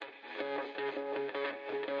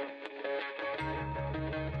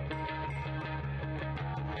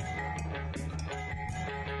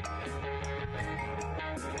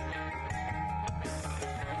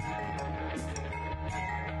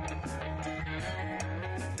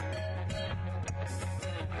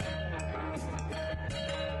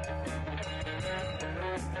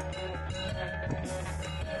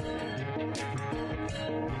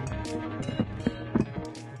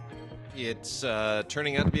it's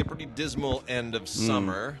turning out to be a pretty dismal end of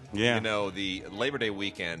summer. Yeah. You know, the Labor Day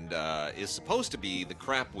weekend is supposed to be the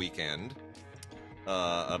crap weekend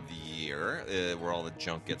of the year, where all the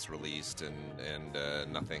junk gets released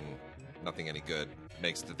and nothing any good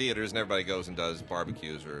makes it to theaters, and everybody goes and does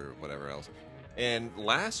barbecues or whatever else. And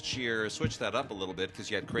last year switched that up a little bit because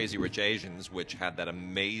you had Crazy Rich Asians, which had that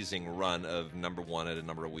amazing run of number one at a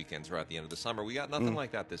number of weekends right at the end of the summer. We got nothing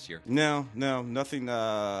like that this year. No, nothing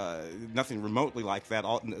remotely like that.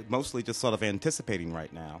 Mostly just sort of anticipating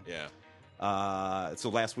right now. Yeah. So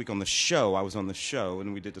last week on the show, I was on the show,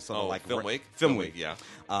 and we did the sort of like Film Week. Film Week, yeah.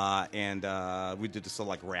 And we did the sort of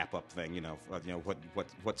like wrap up thing.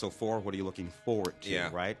 What's so far? What are you looking forward to? Yeah.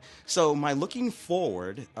 Right. So my looking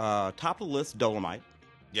forward, top of the list, Dolomite.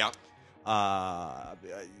 Yeah.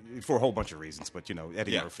 For a whole bunch of reasons, but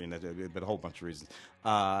Eddie Yeah. Murphy, but a whole bunch of reasons.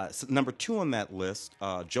 So number 2 on that list,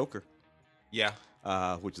 Joker. Yeah.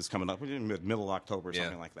 Which is coming up in middle of October or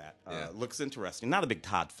something like that. Looks interesting. Not a big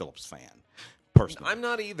Todd Phillips fan, personally. I'm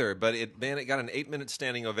not either, but it got an 8-minute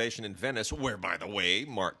standing ovation in Venice, where, by the way,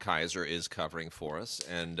 Mark Kaiser is covering for us.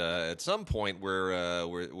 And at some point,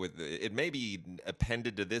 it may be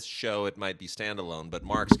appended to this show. It might be standalone, but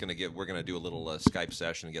we're going to do a little Skype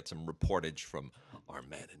session and get some reportage from our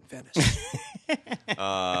man in Venice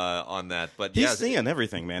on that. But He's seeing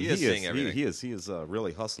everything, man. He is seeing everything. He is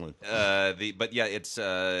really hustling. It's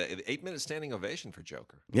 8-minute standing ovation for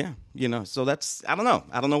Joker. Yeah, so that's I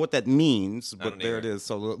don't know what that means, but there it either. is.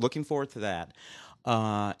 So looking forward to that.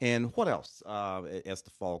 And what else as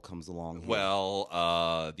the fall comes along? Here?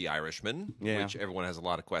 Well, The Irishman, Yeah. which everyone has a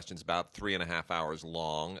lot of questions about. 3.5 hours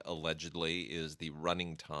long, allegedly, is the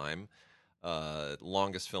running time.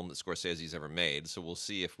 Longest film that Scorsese's ever made. So we'll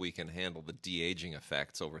see if we can handle the de-aging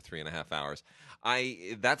effects over 3.5 hours.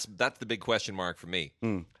 That's the big question mark for me.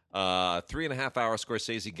 3.5 hour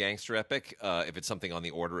Scorsese gangster epic. If it's something on the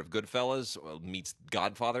order of Goodfellas meets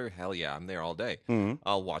Godfather, hell yeah, I'm there all day.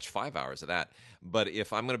 I'll watch 5 hours of that. But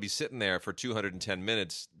if I'm going to be sitting there for 210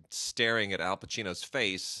 minutes staring at Al Pacino's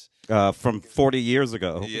face from 40 years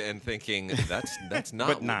ago, and thinking that's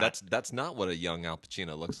not that's not what a young Al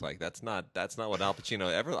Pacino looks like. That's not what Al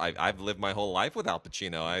Pacino ever. I've lived my whole life with Al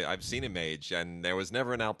Pacino. I've seen him age, and there was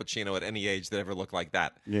never an Al Pacino at any age that ever looked like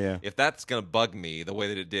that. Yeah. If that's gonna bug me the way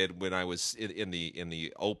that it did when I was in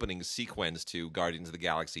the opening sequence to Guardians of the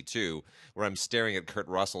Galaxy 2, where I'm staring at Kurt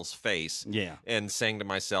Russell's face, and saying to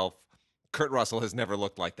myself, Kurt Russell has never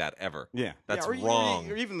looked like that ever. Yeah, that's or wrong.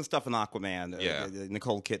 Or even the stuff in Aquaman,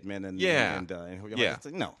 Nicole Kidman, and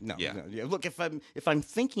no. Look, if I'm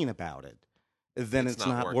thinking about it, then it's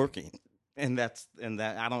not working. And I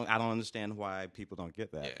don't understand why people don't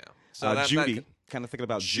get that. Yeah. So Judy, kind of thinking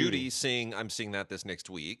about Judy. I'm seeing that this next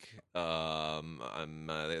week.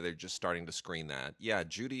 They're just starting to screen that. Yeah,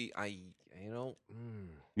 Judy.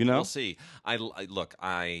 We'll see.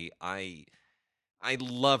 I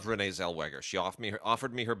love Renee Zellweger. She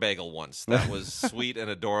offered me her bagel once. That was sweet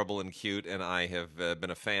and adorable and cute, and I have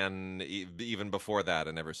been a fan even before that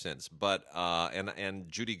and ever since. But and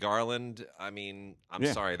Judy Garland. I mean, I'm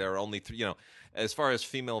sorry, there are only 3. As far as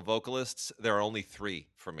female vocalists, there are only 3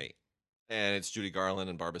 for me, and it's Judy Garland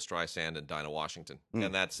and Barbra Streisand and Dinah Washington,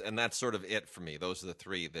 and that's sort of it for me. Those are the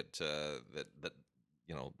 3 that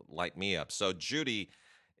light me up. So Judy.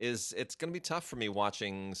 It's going to be tough for me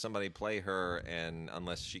watching somebody play her, and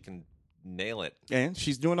unless she can nail it. And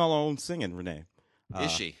she's doing all her own singing, Renee. Is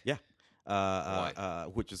she? Yeah.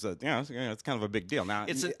 Which is it's kind of a big deal. Now,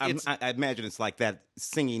 I imagine it's like that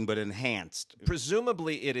singing, but enhanced.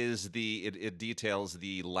 Presumably, it details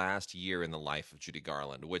the last year in the life of Judy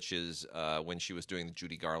Garland, which is when she was doing the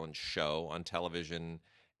Judy Garland show on television,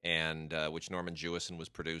 and which Norman Jewison was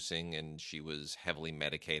producing, and she was heavily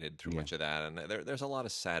medicated through much of that. And there's a lot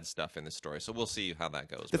of sad stuff in this story, so we'll see how that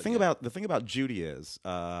goes. The thing about Judy is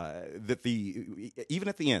that even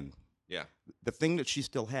at the end, the thing that she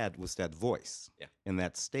still had was that voice and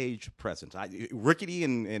that stage presence. Rickety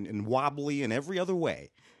and wobbly in every other way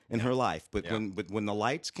in her life, but when the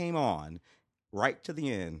lights came on, right to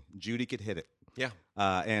the end, Judy could hit it. Yeah,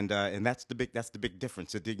 and that's the big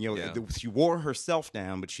difference. She wore herself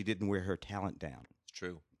down, but she didn't wear her talent down. It's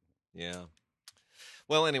true. Yeah.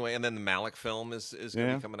 Well, anyway, and then the Malick film is going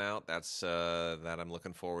to be coming out. That's that I'm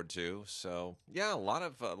looking forward to. So yeah, a lot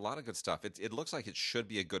of good stuff. It looks like it should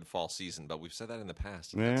be a good fall season, but we've said that in the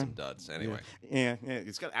past. Had some duds anyway. Yeah.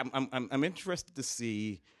 It's got. I'm interested to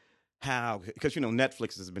see how, because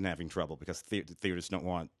Netflix has been having trouble because theaters don't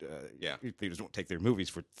want theaters won't take their movies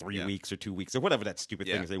for 3 weeks or 2 weeks or whatever that stupid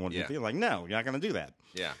thing is they want to do. They're like, no, you're not going to do that.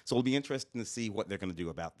 Yeah. So it'll be interesting to see what they're going to do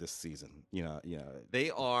about this season. They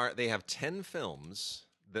have 10 films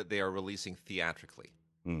that they are releasing theatrically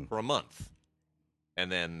for a month. And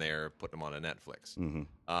then they're putting them on a Netflix.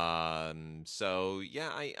 So yeah,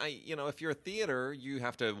 I if you're a theater, you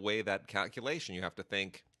have to weigh that calculation. You have to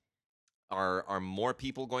think, are more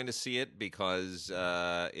people going to see it because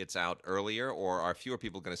it's out earlier, or are fewer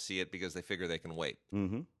people going to see it because they figure they can wait?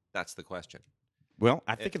 That's the question. Well,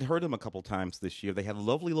 I think it hurt them a couple times this year. They had a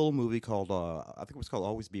lovely little movie called I think it was called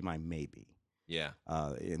Always Be My Maybe. Yeah,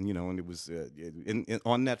 and it was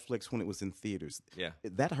on Netflix when it was in theaters. Yeah,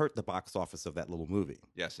 that hurt the box office of that little movie.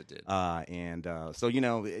 Yes, it did. So and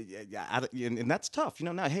that's tough.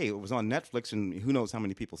 Now, hey, it was on Netflix, and who knows how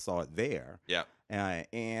many people saw it there. Yeah.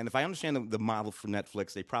 And if I understand the model for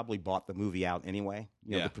Netflix, they probably bought the movie out anyway.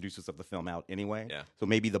 The producers of the film out anyway. Yeah. So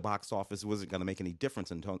maybe the box office wasn't going to make any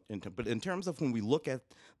difference. But in terms of when we look at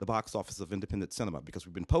the box office of independent cinema, because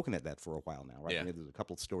we've been poking at that for a while now, right? Yeah. There's a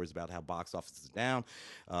couple of stories about how box office is down.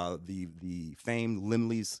 The famed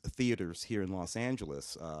Laemmle's Theaters here in Los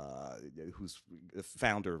Angeles, whose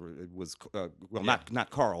founder was not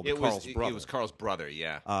Carl, but Carl's brother. It was Carl's brother.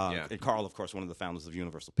 Yeah. And Carl, of course, one of the founders of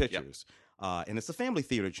Universal Pictures. Yep. And it's a family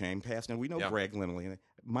theater chain, and we know Greg Laemmle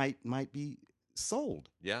might be sold.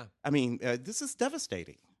 Yeah. I mean, this is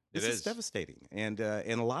devastating. This is devastating, and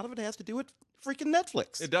a lot of it has to do with freaking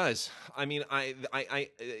Netflix. It does. I mean,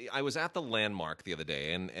 I was at the Landmark the other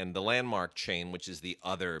day, and the Landmark chain, which is the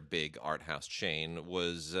other big art house chain,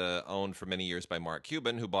 was owned for many years by Mark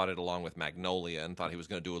Cuban, who bought it along with Magnolia and thought he was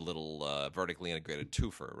going to do a little vertically integrated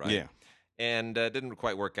twofer, right? Yeah. And didn't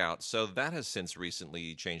quite work out. So that has since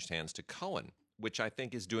recently changed hands to Cohen, which I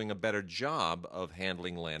think is doing a better job of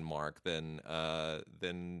handling Landmark than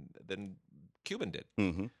Cuban did.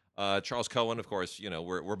 Charles Cohen, of course,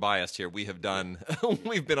 we're biased here. We have done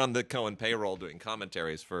we've been on the Cohen payroll doing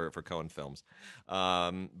commentaries for Cohen films,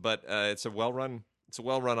 but it's a well-run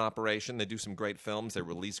operation. They do some great films. They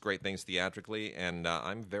release great things theatrically, and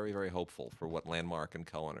I'm very, very hopeful for what Landmark and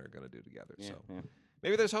Cohen are going to do together.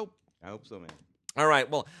 Maybe there's hope. I hope so, man. All right,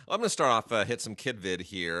 well, I'm going to start off, hit some kid vid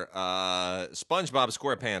here. SpongeBob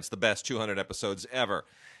SquarePants, the best 200 episodes ever.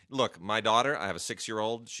 Look, my daughter, I have a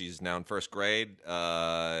 6-year-old. She's now in first grade.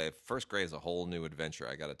 First grade is a whole new adventure,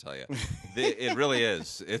 I got to tell you. It really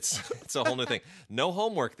is. It's a whole new thing. No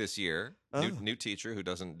homework this year. New teacher who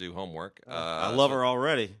doesn't do homework. I love her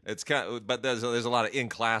already. It's but there's a lot of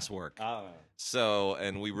in-class work. So,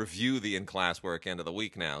 and we review the in-class work end of the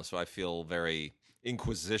week now, so I feel very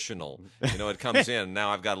inquisitional. It comes in.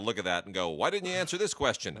 Now I've got to look at that and go, why didn't you answer this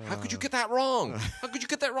question? How could you get that wrong? How could you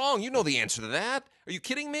get that wrong? You know the answer to that. Are you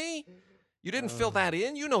kidding me? You didn't fill that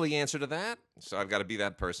in. You know the answer to that. So I've got to be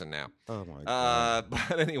that person now. Oh, my God.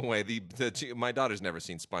 But anyway, my daughter's never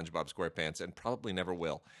seen SpongeBob SquarePants and probably never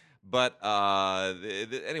will. But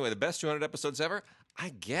anyway, the best 200 episodes ever? I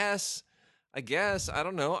guess. I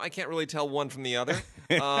don't know. I can't really tell one from the other.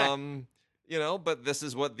 But this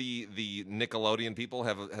is what the Nickelodeon people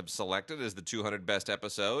have selected as the 200 best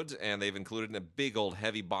episodes, and they've included in a big old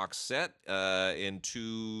heavy box set in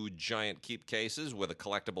 2 giant keep cases with a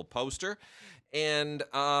collectible poster. And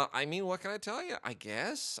I mean, what can I tell you? I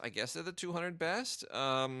guess they're the 200 best.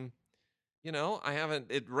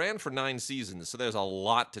 It ran for 9 seasons, so there's a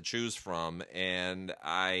lot to choose from. And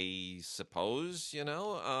I suppose,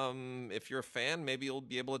 if you're a fan, maybe you'll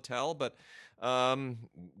be able to tell, but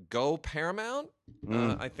go Paramount,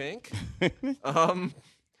 I think.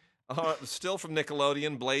 Still from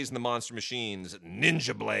Nickelodeon, Blaze and the Monster Machines,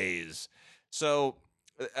 Ninja Blaze. So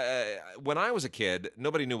when I was a kid,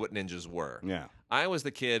 nobody knew what ninjas were. Yeah. I was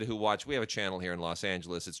the kid who watched, we have a channel here in Los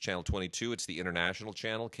Angeles. It's Channel 22. It's the international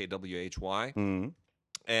channel, KWHY.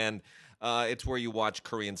 And it's where you watch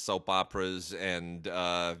Korean soap operas and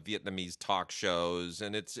Vietnamese talk shows.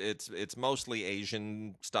 And it's mostly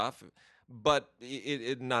Asian stuff. But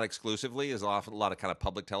it not exclusively. There's a lot of kind of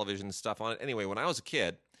public television stuff on it. Anyway, when I was a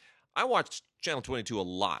kid, I watched Channel 22 a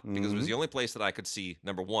lot because it was the only place that I could see,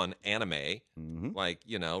 number one, anime, like,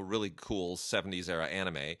 really cool 70s era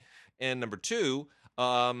anime. And number 2,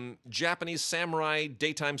 Japanese samurai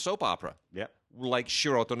daytime soap opera. Yep. Like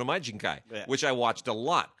Shiroto no Maijinkai, which I watched a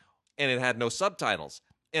lot. And it had no subtitles.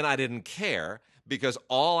 And I didn't care because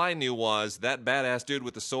all I knew was that badass dude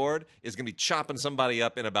with the sword is going to be chopping somebody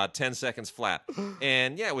up in about 10 seconds flat.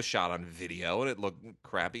 And yeah, it was shot on video and it looked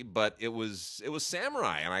crappy, but it was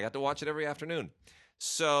samurai and I got to watch it every afternoon.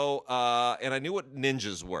 So, and I knew what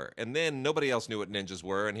ninjas were, and then nobody else knew what ninjas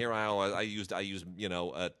were, and here I used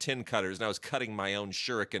tin cutters, and I was cutting my own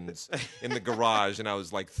shurikens in the garage, and I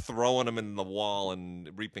was like throwing them in the wall and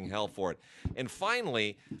reaping hell for it. And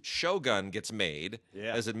finally, Shogun gets made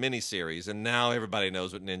as a miniseries, and now everybody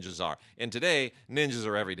knows what ninjas are. And today, ninjas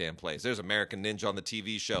are every damn place. There's American Ninja on the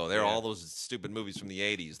TV show. There are all those stupid movies from the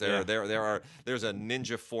 '80s. There's a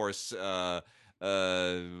ninja force.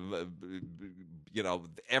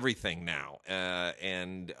 Everything now.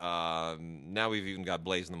 And now we've even got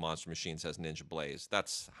Blaze and the Monster Machine says Ninja Blaze.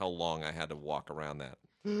 That's how long I had to walk around that.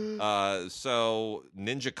 So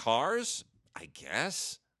ninja cars, I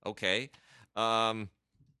guess. Okay. Go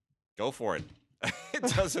for it. It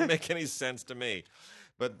doesn't make any sense to me.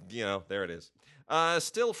 But, there it is.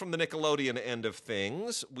 Still from the Nickelodeon end of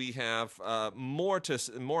things, we have more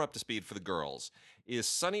up to speed for the girls. Is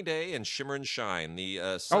Sunny Day and Shimmer and Shine.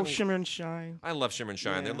 Shimmer and Shine. I love Shimmer and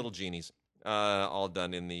Shine. Yeah. They're little genies, all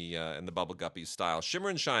done in the Bubble Guppies style. Shimmer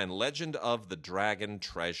and Shine, Legend of the Dragon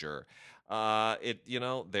Treasure.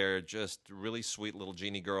 They're just really sweet little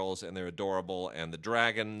genie girls, and they're adorable. And the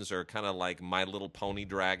dragons are kind of like My Little Pony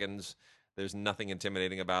dragons. There's nothing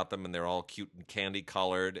intimidating about them, and they're all cute and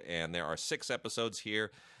candy-colored, and there are 6 episodes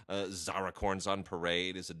here. Zarakorn's on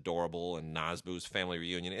parade is adorable, and Nazbu's family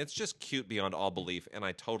reunion. It's just cute beyond all belief, and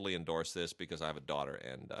I totally endorse this because I have a daughter,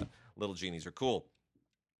 and little genies are cool.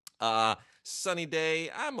 Sunny Day,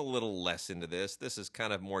 I'm a little less into this. This is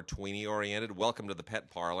kind of more tweeny-oriented. Welcome to the Pet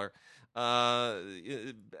Parlor.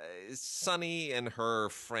 Sunny and her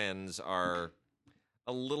friends are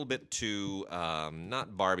a little bit too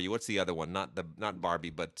not Barbie. What's the other one? Not Barbie,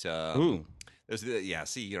 but there's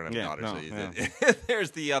see, you don't have daughters. No.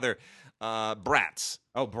 There's the other Bratz.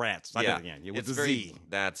 Oh, Bratz. I got it again. With the Z.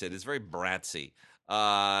 That's it. It's very Bratzy.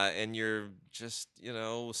 And you're just,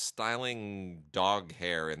 styling dog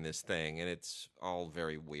hair in this thing, and it's all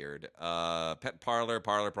very weird. Pet Parlor,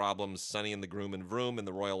 Parlor Problems, Sunny and the Groom and Vroom, and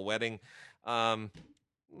the Royal Wedding. I'm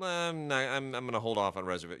going to hold off on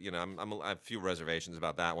I have a few reservations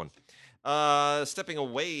about that one. Stepping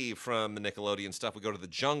away from the Nickelodeon stuff, we go to the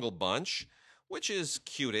Jungle Bunch, which is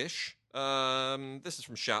cute-ish. This is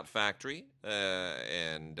from Shout Factory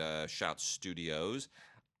and Shout Studios.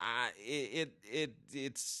 It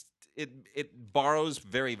borrows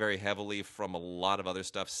very, very heavily from a lot of other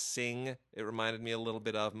stuff. Sing, it reminded me a little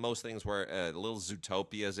bit of. Most things were a little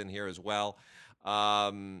Zootopia's in here as well.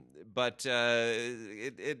 But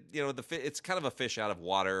it's kind of a fish out of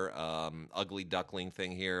water, ugly duckling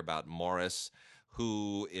thing here about Morris,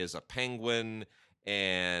 who is a penguin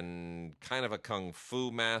and kind of a kung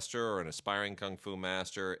fu master or an aspiring kung fu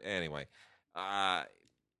master. Anyway,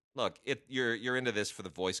 look, you're into this for the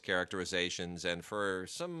voice characterizations and for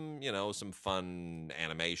some fun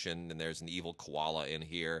animation. And there's an evil koala in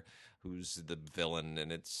here who's the villain,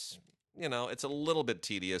 and it's a little bit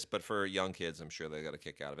tedious, but for young kids, I'm sure they got a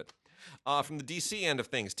kick out of it. From the DC end of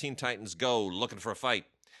things, Teen Titans Go, looking for a fight.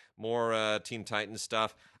 More Teen Titans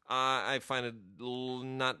stuff. I find it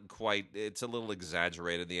not quite. It's a little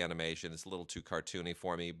exaggerated, the animation. It's a little too cartoony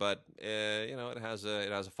for me, but it has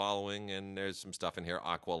a following, and there's some stuff in here.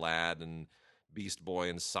 Aqualad and Beast Boy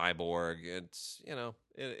and Cyborg. It's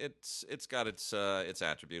it's got its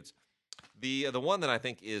attributes. The one that I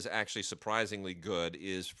think is actually surprisingly good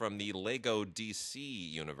is from the Lego DC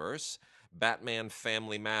universe, Batman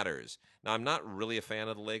Family Matters. Now, I'm not really a fan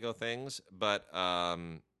of the Lego things, but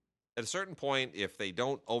at a certain point, if they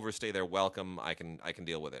don't overstay their welcome, I can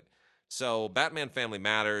deal with it. So, Batman Family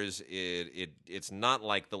Matters, it's not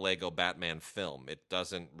like the Lego Batman film. It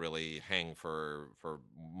doesn't really hang for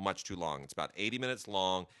much too long. It's about 80 minutes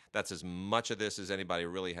long. That's as much of this as anybody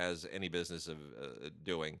really has any business of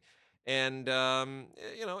doing. And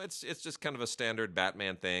it's just kind of a standard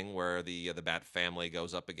Batman thing where the Bat family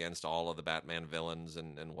goes up against all of the Batman villains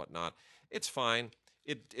and whatnot. It's fine.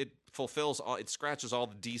 It fulfills all. It scratches all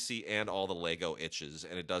the DC and all the Lego itches,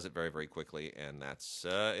 and it does it very, very quickly. And that's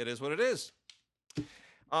it is what it is.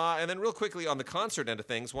 And then real quickly on the concert end of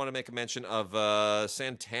things, want to make a mention of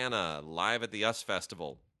Santana live at the US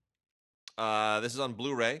Festival. This is on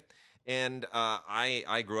Blu-ray. And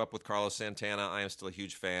I grew up with Carlos Santana. I am still a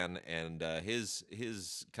huge fan, and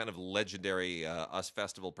his kind of legendary US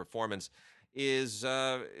Festival performance is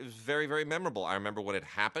very, very memorable. I remember when it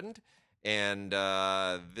happened, and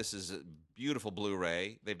this is a beautiful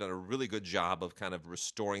Blu-ray. They've done a really good job of kind of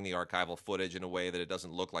restoring the archival footage in a way that it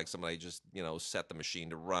doesn't look like somebody just set the machine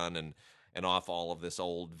to run and off all of this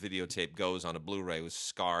old videotape goes on a Blu-ray with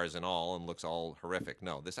scars and all and looks all horrific.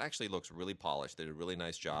 No, this actually looks really polished. They did a really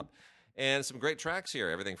nice job. And some great tracks here.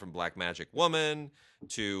 Everything from Black Magic Woman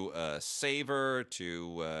to Savor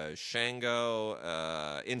to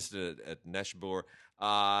Shango, Incident at Neshbur.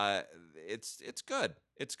 It's good.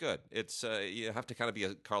 It's good. It's you have to kind of be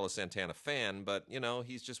a Carlos Santana fan, but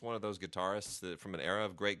he's just one of those guitarists from an era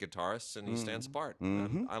of great guitarists, and he stands apart.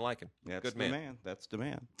 I like him. That's good man. That's the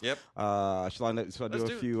man. Yep. Shall I do a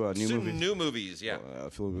few new movies? New movies, yeah.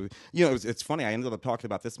 It's funny. I ended up talking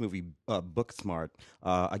about this movie, Booksmart,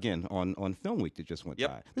 again on Film Week that just went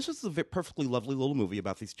by. This was a perfectly lovely little movie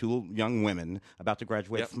about these two young women about to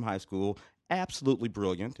graduate from high school. Absolutely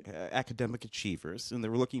brilliant academic achievers, and they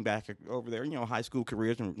were looking back over their high school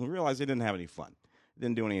careers and realized they didn't have any fun. They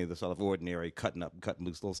didn't do any of the sort of ordinary cutting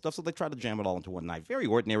loose little stuff, so they tried to jam it all into one night. Very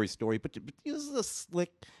ordinary story, but this is a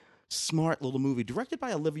slick, smart little movie directed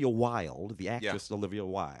by Olivia Wilde, the actress Olivia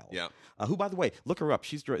Wilde. Who, by the way, look her up.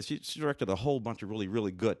 She directed a whole bunch of really,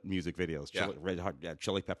 really good music videos. Red Hot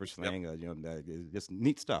Chili Peppers thing, just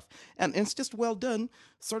neat stuff. And it's just well done,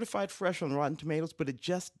 certified fresh on Rotten Tomatoes, but it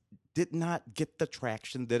just did not get the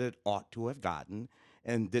traction that it ought to have gotten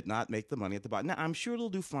and did not make the money at the bottom. Now, I'm sure it'll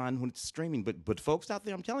do fine when it's streaming, but folks out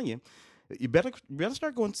there, I'm telling you, you better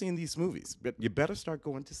start going and seeing these movies. You better start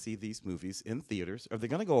going to see these movies in theaters, or they're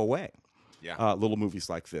going to go away. Little movies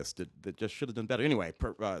like this that just should have done better. Anyway,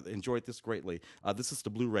 enjoyed this greatly. This is the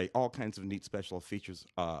Blu-ray, all kinds of neat special features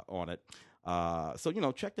on it. So,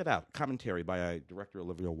 check that out. Commentary by director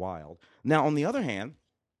Olivia Wilde. Now, on the other hand,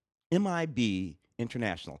 MIB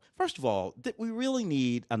International. First of all, did we really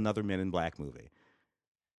need another Men in Black movie?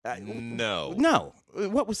 No.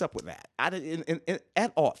 What was up with that? I didn't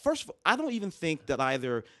at all. First of all, I don't even think that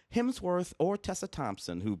either Hemsworth or Tessa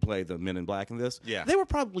Thompson, who played the Men in Black in this, they were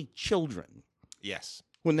probably children. Yes.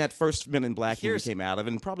 When that first Men in Black movie came out of,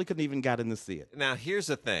 and probably couldn't even got in to see it. Now, here's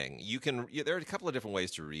the thing: there are a couple of different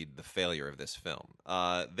ways to read the failure of this film.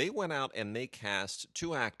 They went out and they cast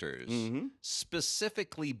two actors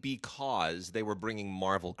specifically because they were bringing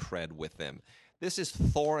Marvel cred with them. This is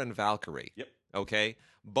Thor and Valkyrie. Yep. Okay,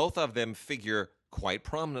 both of them figure quite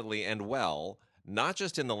prominently and well, not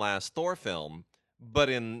just in the last Thor film, but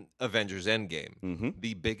in Avengers Endgame,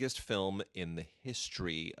 the biggest film in the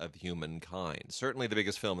history of humankind. Certainly the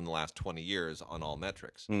biggest film in the last 20 years on all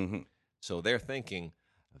metrics. So they're thinking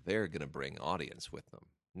they're going to bring audience with them.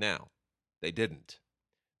 Now, they didn't.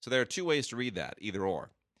 So there are two ways to read that, either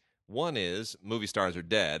or. One is movie stars are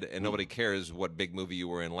dead, and nobody cares what big movie you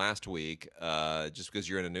were in last week. Just because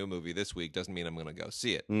you're in a new movie this week doesn't mean I'm going to go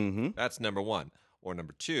see it. That's number one. Or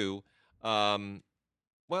number two,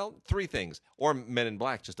 well, three things. Or Men in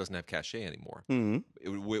Black just doesn't have cachet anymore.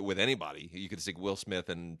 With anybody. You could stick Will Smith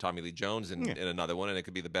and Tommy Lee Jones in another one, and it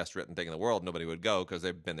could be the best written thing in the world. Nobody would go because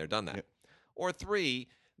they've been there, done that. Or three,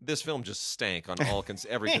 this film just stank on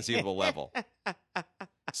every conceivable level.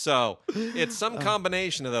 So it's some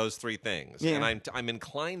combination of those three things, and I'm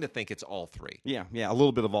inclined to think it's all three. Yeah, a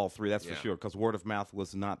little bit of all three, that's for sure. Because word of mouth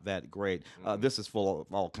was not that great. This is full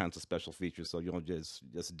of all kinds of special features, so you'll just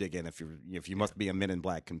dig in if you must be a Men in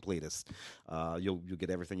Black completist. You'll get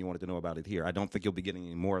everything you wanted to know about it here. I don't think you'll be getting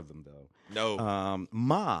any more of them though. No.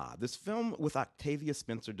 Ma, this film with Octavia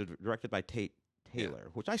Spencer, directed by Tate Taylor,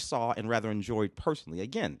 which I saw and rather enjoyed personally.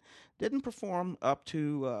 Again, didn't perform up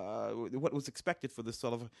to what was expected for this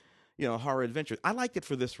sort of, horror adventure. I liked it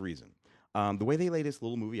for this reason. The way they lay this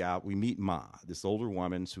little movie out, we meet Ma, this older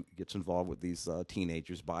woman who gets involved with these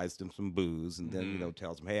teenagers, buys them some booze, and then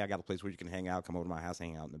tells them, "Hey, I got a place where you can hang out. Come over to my house,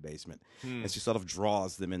 hang out in the basement." And she sort of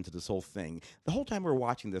draws them into this whole thing. The whole time we're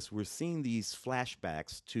watching this, we're seeing these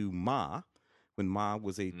flashbacks to Ma when Ma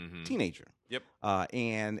was a teenager. Yep.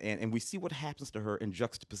 And we see what happens to her in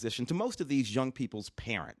juxtaposition to most of these young people's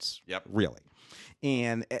parents. Yep. Really.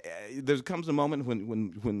 And there comes a moment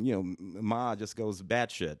when Ma just goes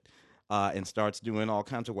batshit and starts doing all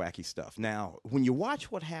kinds of wacky stuff. Now, when you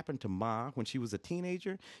watch what happened to Ma when she was a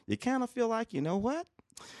teenager, you kind of feel like, you know what?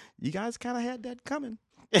 You guys kind of had that coming.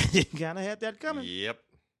 You kind of had that coming. Yep.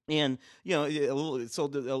 And a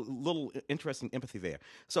little interesting empathy there.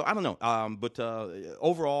 So I don't know, but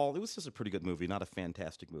overall, it was just a pretty good movie, not a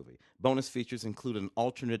fantastic movie. Bonus features include an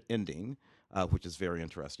alternate ending, which is very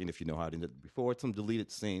interesting if you know how it ended before. Some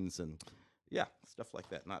deleted scenes and stuff like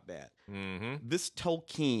that. Not bad. This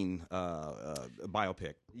Tolkien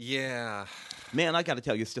biopic. Yeah, man, I got to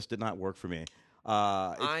tell you, this just did not work for me.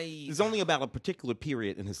 It's only about a particular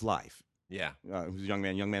period in his life. Yeah, he was a young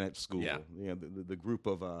man at school. Yeah, the group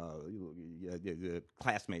of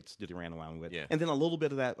classmates that he ran around with. Yeah, and then a little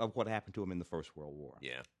bit of what happened to him in the First World War.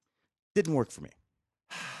 Yeah, didn't work for me.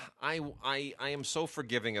 I am so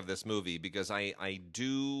forgiving of this movie because I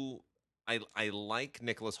do I like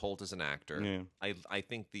Nicholas Hoult as an actor. Yeah. I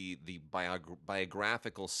think the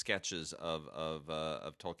biographical sketches of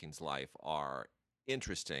Tolkien's life are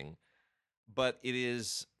interesting, but it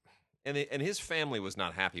is. And his family was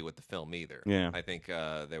not happy with the film either. Yeah. I think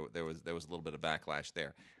there was a little bit of backlash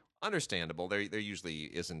there. Understandable. There usually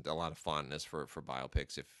isn't a lot of fondness for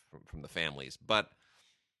biopics from the families, but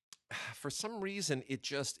for some reason it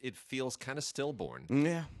feels kind of stillborn.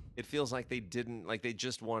 Yeah. It feels like they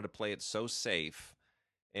just wanted to play it so safe,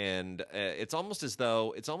 and it's almost as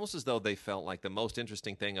though they felt like the most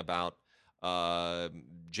interesting thing about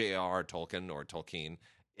J.R. Tolkien or Tolkien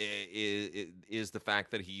is the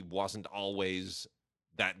fact that he wasn't always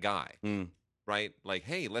that guy, right? Like,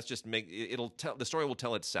 hey, let's just the story will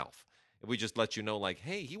tell itself. If we just let you know, like,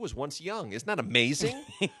 hey, he was once young. Isn't that amazing?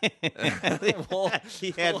 Well,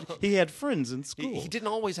 he had friends in school. He didn't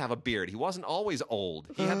always have a beard. He wasn't always old.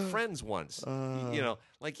 He had friends once.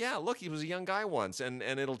 Like, yeah, look, he was a young guy once, and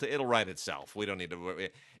it'll write itself. We don't need to.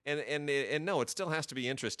 And no, it still has to be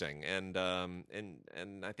interesting. And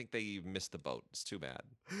I think they missed the boat. It's too bad.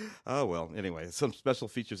 Oh well. Anyway, some special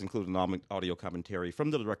features include an audio commentary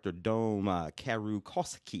from the director Dom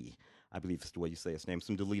Karukowski. I believe is the way you say his name,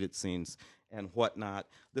 some deleted scenes and whatnot.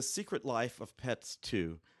 The Secret Life of Pets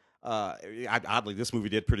 2. Oddly, this movie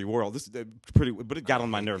did pretty well. But it got on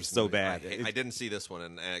my nerves so bad. I didn't see this one,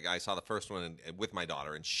 and I saw the first one with my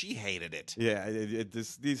daughter, and she hated it. Yeah,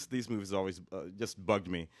 these movies always just bugged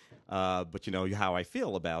me. But you know how I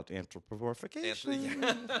feel about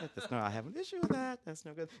anthropomorphication. I have an issue with that. That's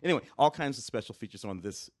no good. Anyway, all kinds of special features on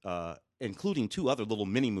this, including 2 other little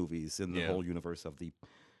mini movies in the whole universe of the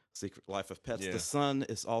Secret Life of Pets. Yeah. The Son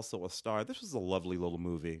is also a star. This was a lovely little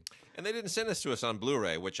movie. And they didn't send this to us on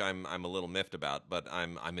Blu-ray, which I'm a little miffed about, but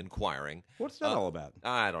I'm inquiring. What's that all about?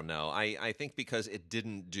 I don't know. I think because it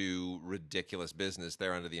didn't do ridiculous business,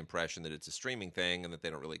 they're under the impression that it's a streaming thing and that they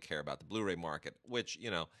don't really care about the Blu-ray market, which,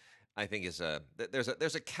 I think is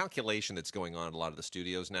there's a calculation that's going on in a lot of the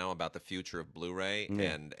studios now about the future of Blu-ray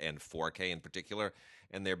and 4K in particular,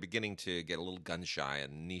 and they're beginning to get a little gun shy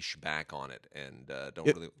and niche back on it, and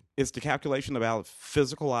really. Is the calculation about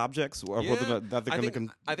physical objects, or whether they're going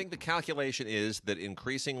to? I think the calculation is that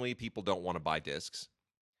increasingly people don't want to buy discs.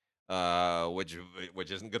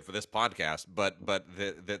 Which isn't good for this podcast, but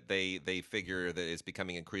that they figure that it's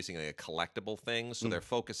becoming increasingly a collectible thing, so they're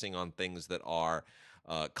focusing on things that are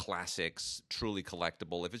classics, truly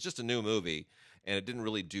collectible. If it's just a new movie and it didn't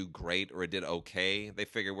really do great or it did okay, they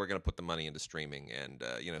figure we're going to put the money into streaming, and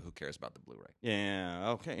who cares about the Blu-ray? Yeah,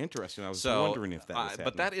 okay, interesting. I was wondering if that was happening.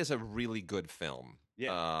 But that is a really good film.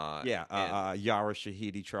 Yeah, Yara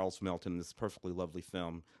Shahidi, Charles Melton, this perfectly lovely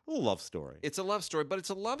film. A little love story. It's a love story, but it's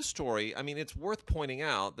a love story. I mean, it's worth pointing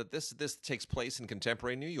out that this takes place in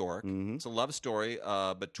contemporary New York. Mm-hmm. It's a love story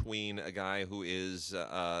between a guy who is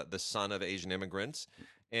the son of Asian immigrants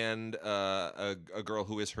and a girl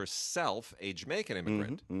who is herself a Jamaican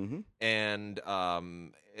immigrant. Mm-hmm. And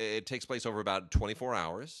it takes place over about 24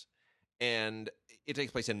 hours. And it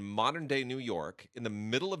takes place in modern-day New York, in the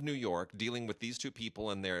middle of New York, dealing with these 2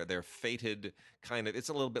 people and their fated kind of... It's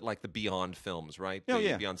a little bit like the Beyond films, right?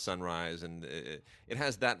 Beyond Sunrise, and it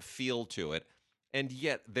has that feel to it. And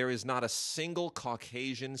yet, there is not a single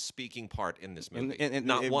Caucasian-speaking part in this movie.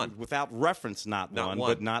 Not one. Without reference, not one,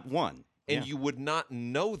 but not one. And you would not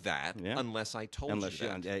know that unless I told you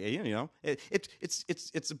that.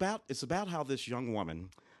 It's about how this young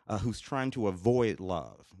woman... who's trying to avoid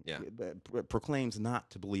love, proclaims not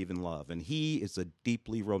to believe in love, and he is a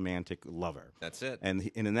deeply romantic lover. That's it. And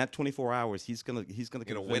in that 24 hours, he's gonna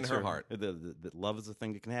win her heart. That love is a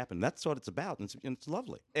thing that can happen. That's what it's about, and it's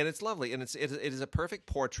lovely. And it's lovely, and it is a perfect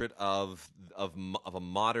portrait of a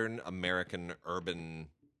modern American urban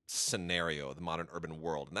scenario, the modern urban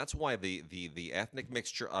world, and that's why the ethnic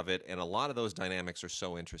mixture of it and a lot of those dynamics are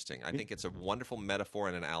so interesting. I think it's a wonderful metaphor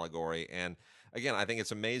and an allegory, and again, I think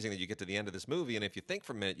it's amazing that you get to the end of this movie, and if you think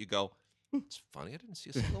for a minute, you go, it's funny, I didn't see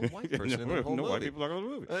a single white person in the whole movie. White people are in the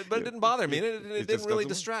movie. But it didn't bother me. It didn't really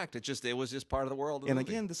distract. It was just part of the world. And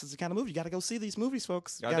again, this is the kind of movie you got to go see these movies,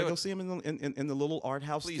 folks. You got to go see them in the little art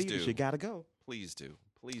house theaters. You got to go. Please do.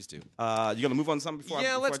 Please do. You gonna move on to something before?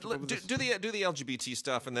 Yeah, let's do the LGBT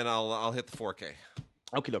stuff, and then I'll hit the 4K.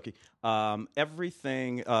 Okie dokie.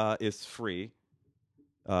 Everything is free.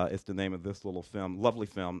 It's the name of this little film, lovely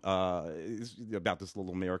film. It's about this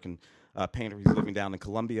little American painter. He's living down in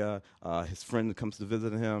Colombia. His friend comes to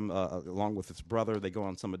visit him along with his brother. They go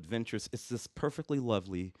on some adventures. It's this perfectly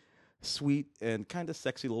lovely, sweet, and kind of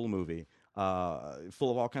sexy little movie.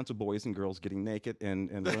 full of all kinds of boys and girls getting naked and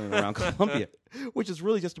running around Colombia, which is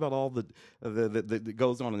really just about all that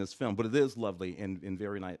goes on in this film. But it is lovely and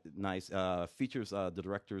very nice. Features the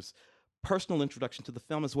director's personal introduction to the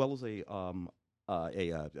film as well as a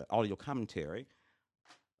audio commentary.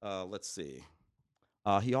 Let's see.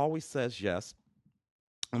 He always says yes.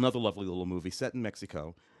 Another lovely little movie set in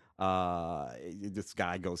Mexico. This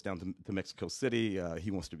guy goes down to Mexico City.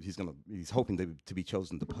 He's hoping to be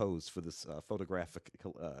chosen to pose for this photographic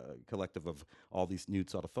collective of all these nude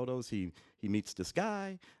sort of photos. He meets this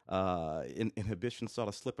guy. Inhibitions sort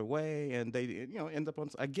of slip away, and they end up on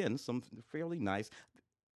again some fairly nice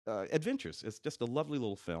adventures. It's just a lovely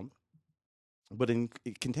little film, but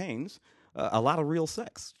it contains a lot of real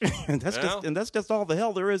sex, and that's just all the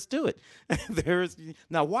hell there is to it.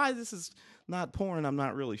 Now why this is not porn, I'm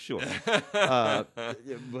not really sure, but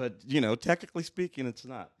technically speaking, it's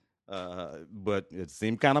not. But it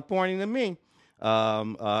seemed kind of porny to me.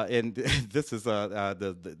 And this is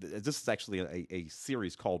this is actually a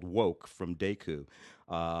series called Woke from Deku.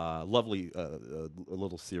 Lovely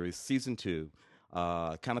little series, season 2.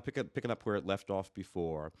 Kind of picking up where it left off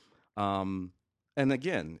before. And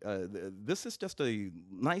again, this is just a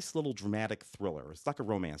nice little dramatic thriller. It's like a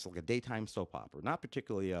romance, like a daytime soap opera. Not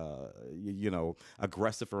particularly,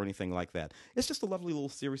 aggressive or anything like that. It's just a lovely little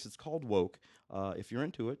series. It's called Woke. If you're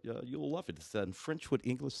into it, you'll love it. It's in French with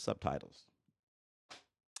English subtitles.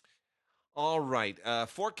 All right,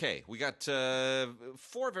 4K. We got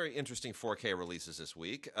 4 very interesting 4K releases this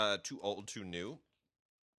week. 2 old, 2 new.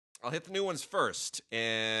 I'll hit the new ones first.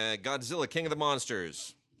 Godzilla, King of the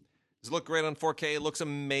Monsters. Does it look great on 4K? It looks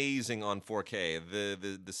amazing on 4K.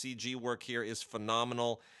 The CG work here is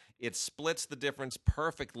phenomenal. It splits the difference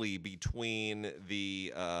perfectly between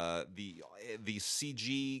the CG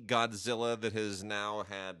Godzilla that has now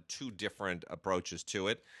had 2 different approaches to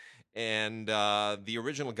it, and the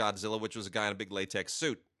original Godzilla, which was a guy in a big latex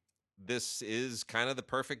suit. This is kind of the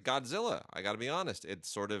perfect Godzilla. I got to be honest. It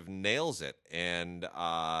sort of nails it, and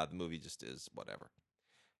the movie just is whatever.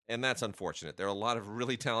 And that's unfortunate. There are a lot of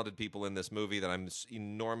really talented people in this movie that I'm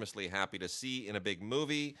enormously happy to see in a big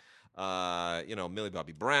movie. Millie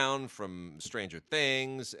Bobby Brown from Stranger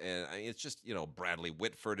Things, and it's just Bradley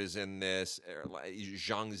Whitford is in this.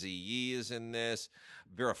 Zhang Ziyi is in this.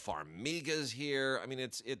 Vera Farmiga's here. I mean,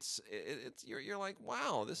 it's you're like,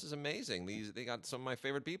 wow, this is amazing. They got some of my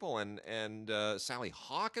favorite people, and Sally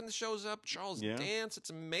Hawkins shows up. Charles Dance. It's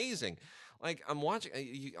amazing. Like, I'm watching,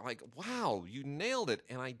 wow, you nailed it,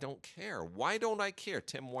 and I don't care. Why don't I care,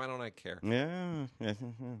 Tim? Why don't I care? Yeah.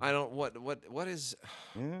 I don't. What is?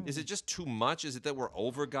 Yeah. Is it just too much? Is it that we're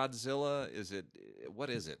over Godzilla? What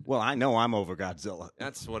is it? Well, I know I'm over Godzilla.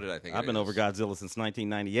 That's what I think. I've been over Godzilla since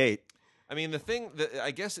 1998. I mean, the thing that I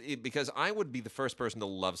guess because I would be the first person to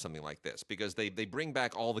love something like this because they bring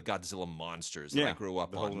back all the Godzilla monsters that I grew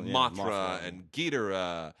up on, Mothra and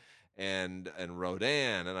Ghidorah. And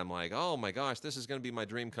Rodan, and I'm like, oh my gosh, this is going to be my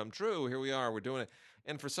dream come true. Here we are, we're doing it.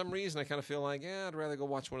 And for some reason, I kind of feel like, I'd rather go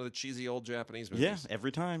watch one of the cheesy old Japanese movies. Yeah,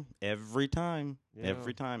 every time, even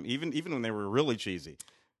when they were really cheesy.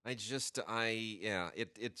 It just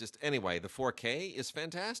anyway, the 4K is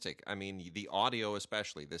fantastic. I mean, the audio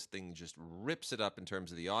especially, this thing just rips it up in terms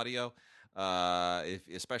of the audio.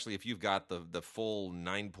 Especially if you've got the full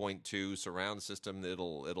 9.2 surround system,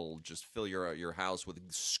 it'll just fill your house with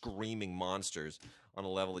screaming monsters on a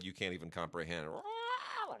level that you can't even comprehend.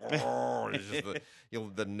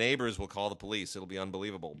 The neighbors will call the police. It'll be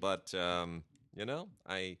unbelievable. But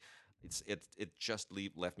it just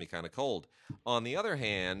left me kind of cold. On the other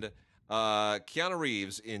hand, Keanu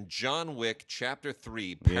Reeves in John Wick Chapter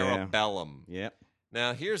 3 Parabellum. Yeah.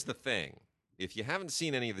 Now here's the thing. If you haven't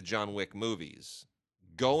seen any of the John Wick movies,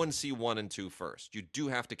 go and see 1 and 2 first. You do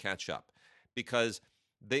have to catch up because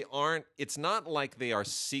it's not like they are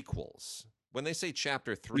sequels. When they say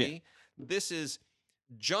Chapter 3, this is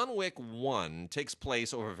John Wick 1 takes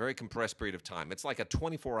place over a very compressed period of time. It's like a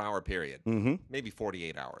 24-hour period, maybe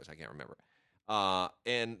 48 hours. I can't remember.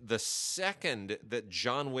 And the second that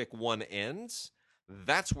John Wick 1 ends,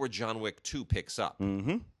 that's where John Wick 2 picks up.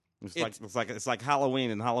 Mm-hmm. It's like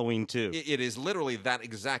Halloween and Halloween 2. It is literally that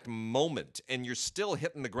exact moment, and you're still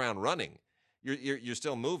hitting the ground running. You're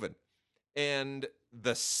still moving. And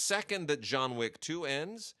the second that John Wick 2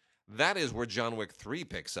 ends, that is where John Wick 3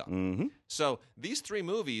 picks up. Mm-hmm. So these 3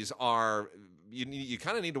 movies are you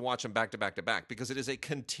kind of need to watch them back to back to back because it is a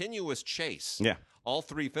continuous chase. Yeah, all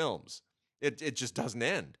 3 films. It just doesn't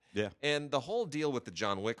end. Yeah, and the whole deal with the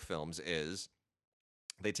John Wick films is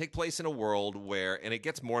they take place in a world where, and it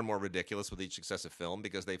gets more and more ridiculous with each successive film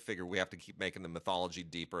because they figure we have to keep making the mythology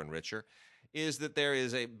deeper and richer. is that there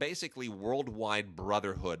is a basically worldwide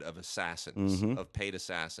brotherhood of assassins, of paid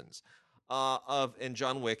assassins. And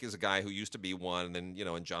John Wick is a guy who used to be one, and then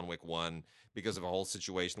in John Wick 1, because of a whole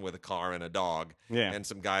situation with a car and a dog, and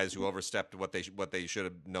some guys who overstepped what they should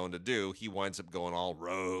have known to do, he winds up going all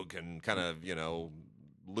rogue and kind of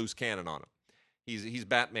loose cannon on him. He's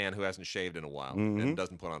Batman who hasn't shaved in a while and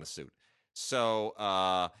doesn't put on a suit. So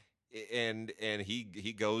and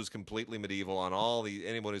he goes completely medieval on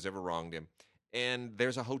anyone who's ever wronged him. And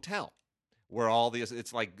there's a hotel where all these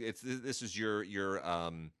this is your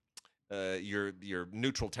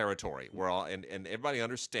neutral territory where and everybody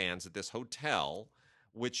understands that this hotel,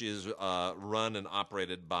 which is run and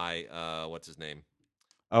operated by what's his name?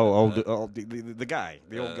 The guy,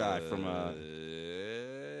 the old guy from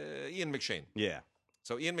Ian McShane. Yeah.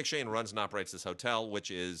 So Ian McShane runs and operates this hotel, which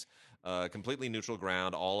is completely neutral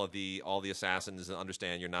ground. All the assassins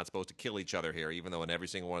understand you're not supposed to kill each other here, even though in every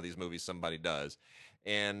single one of these movies somebody does,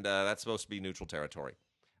 and that's supposed to be neutral territory.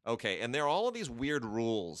 Okay, and there are all of these weird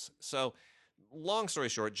rules. So, long story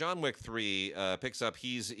short, John Wick 3 picks up.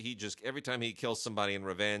 He just every time he kills somebody in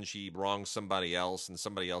revenge, he wrongs somebody else, and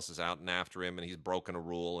somebody else is out and after him, and he's broken a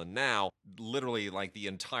rule. And now, literally, like the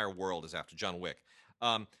entire world is after John Wick.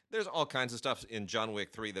 There's all kinds of stuff in John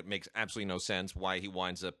Wick 3 that makes absolutely no sense. Why he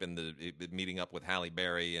winds up meeting up with Halle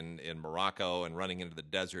Berry in Morocco and running into the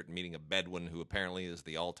desert and meeting a Bedouin who apparently is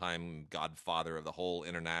the all-time godfather of the whole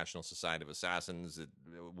International Society of Assassins.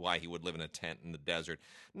 Why he would live in a tent in the desert.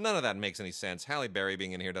 None of that makes any sense. Halle Berry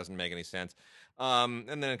being in here doesn't make any sense. And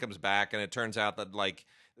then it comes back and it turns out that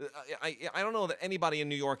I don't know that anybody in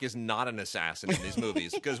New York is not an assassin in these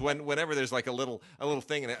movies, because whenever there's like a little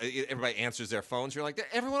thing and everybody answers their phones, you're like,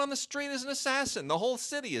 everyone on the street is an assassin. The whole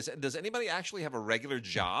city is. Does anybody actually have a regular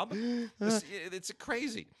job? It's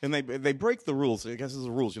crazy. And they break the rules. I guess there's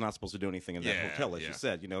the rules. You're not supposed to do anything in that hotel, as you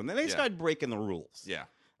said. And then they start breaking the rules. Yeah.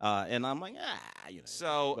 And I'm like,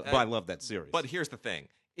 So, but I love that series. But here's the thing.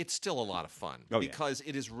 It's still a lot of fun because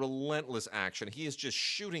it is relentless action. He is just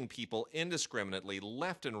shooting people indiscriminately,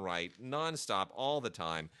 left and right, nonstop, all the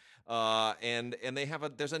time. And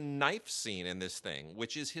there's a knife scene in this thing,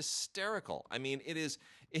 which is hysterical. I mean,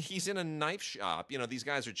 he's in a knife shop. These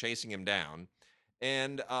guys are chasing him down.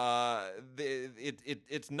 And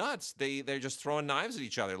it's nuts. They're just throwing knives at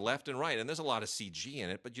each other left and right, and there's a lot of CG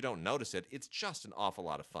in it, but you don't notice it. It's just an awful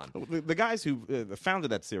lot of fun. The guys who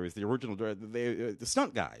founded that series, the original, the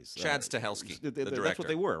stunt guys, Chad Stahelski, the director. That's what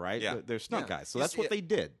they were, right? Yeah, they're stunt guys. So that's what they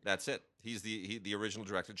did. That's it. He's the original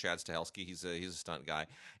director, Chad Stahelski. He's a stunt guy,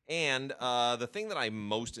 and the thing that I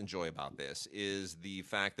most enjoy about this is the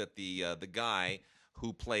fact that the guy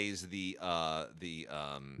who plays the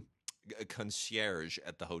concierge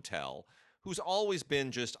at the hotel, who's always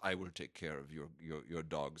been just, I will take care of your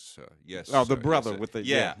dogs, sir. Yes. Oh, the sir, brother yes, with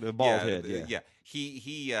the bald head. Yeah.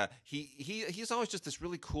 He's always just this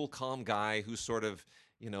really cool, calm guy who's sort of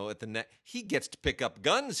at the net. He gets to pick up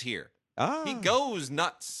guns here. He goes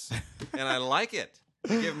nuts, and I like it.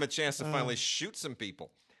 Give him a chance to finally shoot some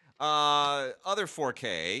people. Other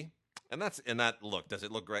 4K, and that look. Does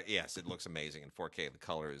it look great? Yes, it looks amazing in 4K. The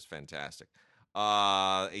color is fantastic.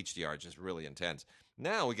 HDR just really intense.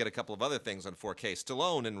 Now we get a couple of other things on 4K.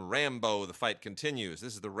 Stallone in Rambo: The Fight Continues.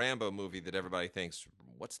 This is the Rambo movie that everybody thinks,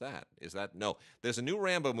 what's that? Is that? No. There's a new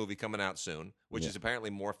Rambo movie coming out soon, which is apparently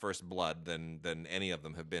more First Blood than any of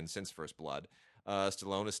them have been since First Blood.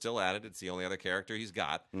 Stallone is still at it. It's the only other character he's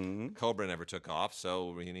got. Cobra never took off,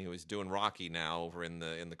 so he's doing Rocky now over in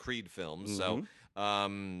the Creed films. So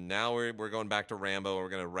now we're going back to Rambo. We're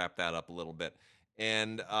going to wrap that up a little bit.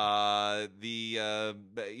 And this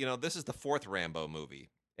is the fourth Rambo movie,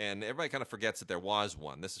 and everybody kind of forgets that there was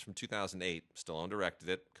one. This is from 2008. Stallone directed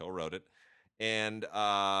it, co-wrote it, and in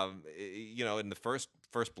the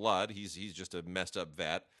First Blood, he's just a messed up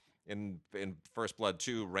vet. In First Blood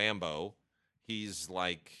 2, Rambo, he's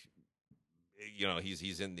like,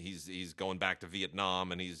 he's going back to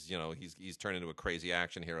Vietnam, and he's turned into a crazy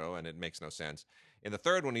action hero, and it makes no sense. In the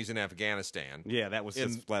third one, he's in Afghanistan. Yeah, that was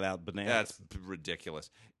just flat out bananas. That's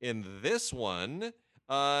ridiculous. In this one,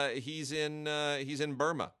 he's in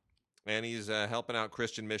Burma, and he's helping out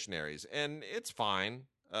Christian missionaries, and it's fine.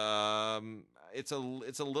 It's a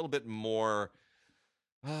little bit more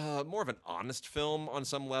of an honest film on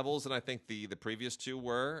some levels than I think the previous two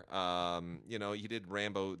were. He did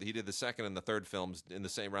Rambo. He did the second and the third films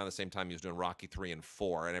around the same time he was doing Rocky 3 and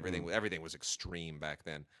 4, and everything was extreme back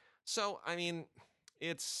then. So I mean,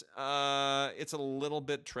 it's a little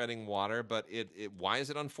bit treading water, but why is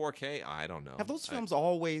it on 4K? I don't know. Have those films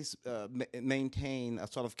always maintain a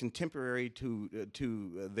sort of contemporary to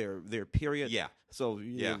their period? Yeah. So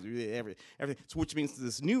everything. So which means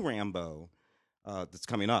this new Rambo that's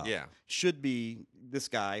coming up. Yeah. Should be this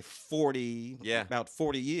guy 40, about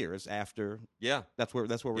 40 years after. Yeah. That's where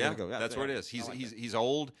we're going to go. That's where it is. He's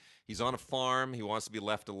old. He's on a farm. He wants to be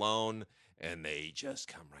left alone, and they just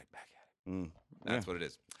come right back at him. That's what it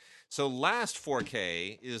is. So last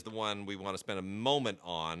 4K is the one we want to spend a moment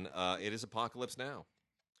on. It is Apocalypse Now.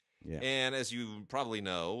 Yeah. And as you probably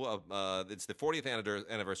know, it's the 40th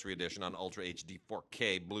anniversary edition on Ultra HD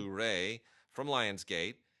 4K Blu-ray from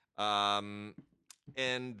Lionsgate. And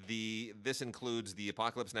this includes the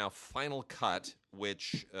Apocalypse Now final cut,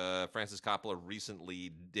 which Francis Coppola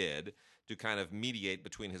recently did to kind of mediate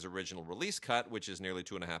between his original release cut, which is nearly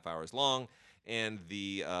 2.5 hours long, and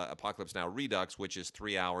the Apocalypse Now Redux, which is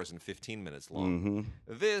 3 hours and 15 minutes long. Mm-hmm.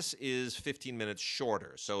 This is 15 minutes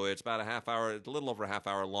shorter, so it's about a little over a half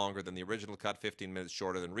hour longer than the original cut, 15 minutes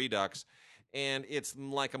shorter than Redux, and it's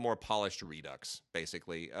like a more polished Redux,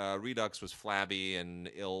 basically. Redux was flabby and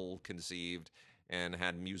ill-conceived and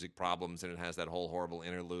had music problems, and it has that whole horrible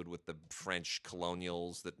interlude with the French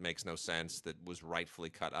colonials that makes no sense, that was rightfully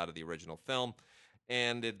cut out of the original film.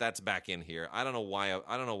 And that's back in here. I don't know why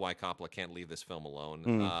Coppola can't leave this film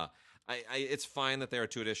alone. It's fine that there are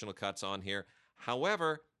 2 additional cuts on here.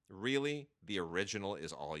 However, really, the original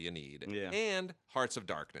is all you need. Yeah. And Hearts of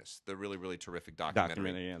Darkness, the really, really terrific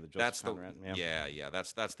documentary. Yeah, the Joseph Conrad.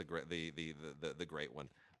 That's the great one.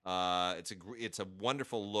 It's a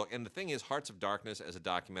wonderful look. And the thing is, Hearts of Darkness as a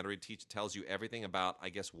documentary tells you everything about, I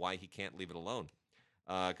guess, why he can't leave it alone.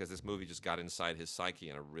 Because this movie just got inside his psyche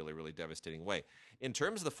in a really, really devastating way. In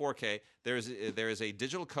terms of the 4K, there is a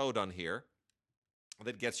digital code on here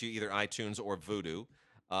that gets you either iTunes or Vudu.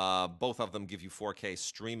 Both of them give you 4K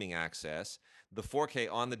streaming access. The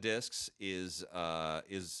 4K on the discs is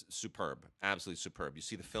superb, absolutely superb. You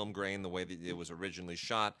see the film grain, the way that it was originally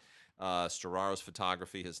shot. Storaro's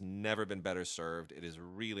photography has never been better served. It is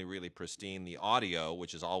really, really pristine. The audio,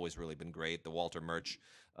 which has always really been great, the Walter Murch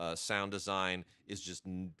sound design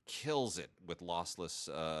kills it with lossless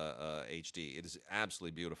HD. It is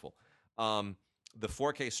absolutely beautiful. The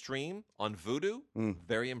 4K stream on Vudu,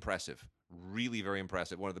 very impressive. Really very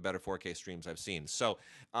impressive. One of the better 4K streams I've seen. So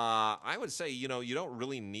I would say, you don't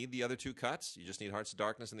really need the other 2 cuts. You just need Hearts of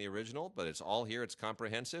Darkness and the original, but it's all here. It's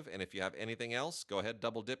comprehensive. And if you have anything else, go ahead,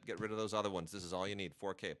 double dip, get rid of those other ones. This is all you need.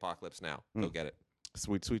 4K Apocalypse Now. Go get it.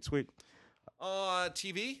 Sweet, sweet, sweet.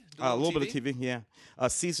 TV? A little bit of TV, yeah.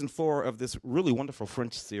 Season 4 of this really wonderful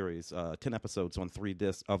French series, 10 episodes on 3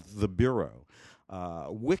 discs of The Bureau.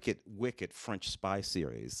 Wicked French spy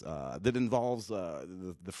series that involves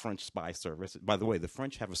the French spy service. By the way, the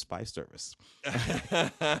French have a spy service.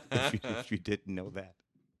 if you didn't know that.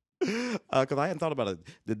 Because I hadn't thought about it.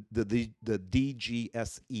 The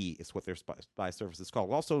DGSE is what their spy service is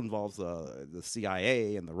called. It also involves the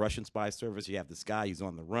CIA and the Russian spy service. You have this guy who's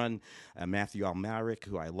on the run, Matthew Almaric,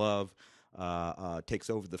 who I love. Takes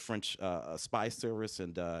over the French spy service,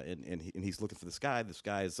 and he's looking for this guy. This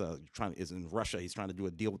guy is in Russia. He's trying to do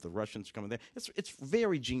a deal with the Russians coming there. It's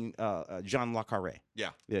very Jean Le Carré.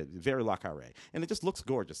 Yeah, very Le Carré, and it just looks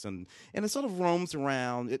gorgeous. And it sort of roams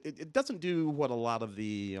around. It doesn't do what a lot of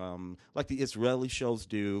the like the Israeli shows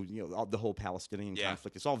do. The whole Palestinian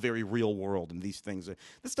conflict. It's all very real world, and these things.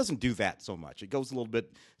 This doesn't do that so much. It goes a little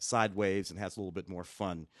bit sideways and has a little bit more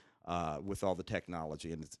fun. With all the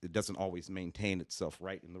technology, and it doesn't always maintain itself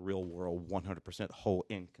right in the real world, 100% whole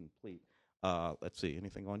and complete. Let's see,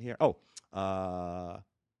 anything on here?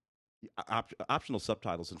 Optional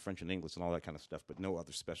subtitles in French and English and all that kind of stuff, but no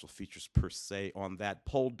other special features per se on that.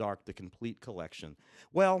 Poldark, the complete collection.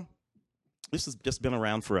 Well, this has just been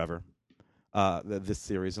around forever, this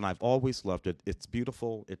series, and I've always loved it. It's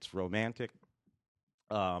beautiful. It's romantic.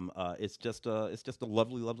 It's just a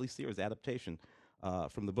lovely, lovely series adaptation.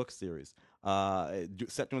 From the book series,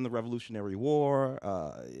 set during the Revolutionary War.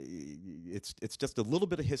 It's just a little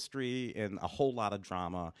bit of history and a whole lot of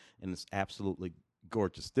drama, and it's absolutely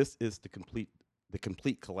gorgeous. This is the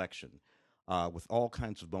complete collection with all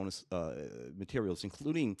kinds of bonus materials,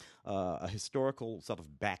 including a historical sort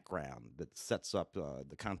of background that sets up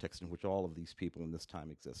the context in which all of these people in this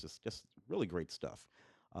time exist. It's just really great stuff,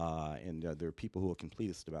 and there are people who are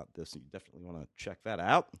completists about this, and you definitely want to check that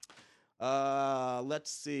out.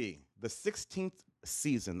 Let's see. The 16th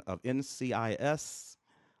season of NCIS,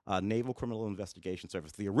 Naval Criminal Investigation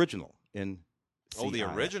Service, the original NCIS. Oh, the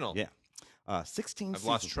original. Yeah. 16 I've seasons.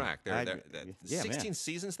 lost track. Yeah, 16 man.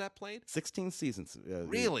 seasons that played? 16 seasons.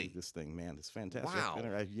 Really? This thing, man, it's fantastic. Wow.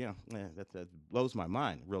 Yeah, that blows my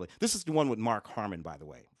mind, really. This is the one with Mark Harmon, by the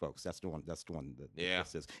way, folks. That's the one that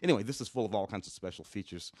this is. Anyway, this is full of all kinds of special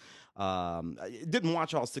features. I didn't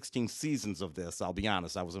watch all 16 seasons of this, I'll be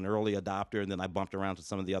honest. I was an early adopter, and then I bumped around to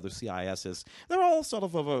some of the other CISs. They're all sort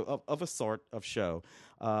of a sort of show.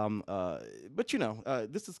 But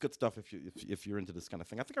this is good stuff if you're into this kind of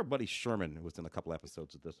thing. I think our buddy Sherman was in a couple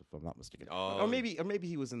episodes of this, if I'm not mistaken. Or maybe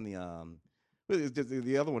he was in the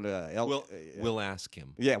other one. We'll ask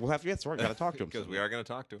him. Yeah, we'll have to. That's right. Got to talk to him because we are going to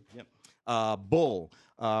talk to him. Yep. Bull,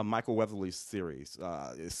 Michael Weatherly's series,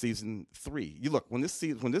 season 3. You look when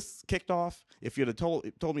this kicked off. If you'd have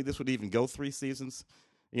told me this would even go 3 seasons,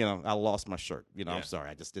 I lost my shirt. I'm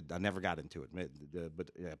sorry. I never got into it.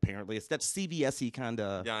 But apparently, it's that CBS-y kind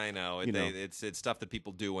of. Yeah, I know. It's stuff that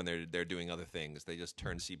people do when they're doing other things. They just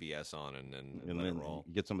turn CBS on and let it roll.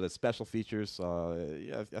 You get some of the special features.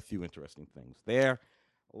 A few interesting things there.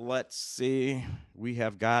 Let's see. We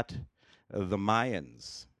have got the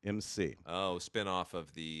Mayans. MC. Oh, spin-off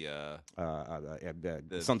of the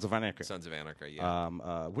Sons of Anarchy. Sons of Anarchy,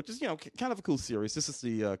 yeah. Which is kind of a cool series. This is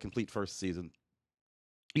the complete first season.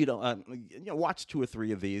 Watch 2 or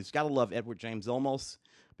 3 of these. Got to love Edward James Olmos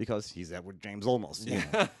because he's Edward James Olmos,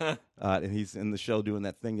 and he's in the show doing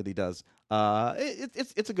that thing that he does.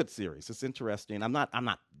 It's a good series. It's interesting. I'm not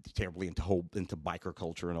terribly into biker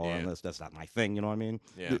culture and all that. That's not my thing. You know what I mean?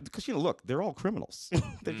 Yeah. Because look, they're all criminals.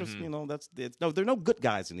 They're just there are no good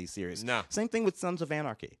guys in these series. No. Same thing with Sons of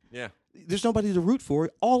Anarchy. Yeah. There's nobody to root for.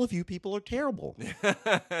 All of you people are terrible.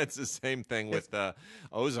 It's the same thing with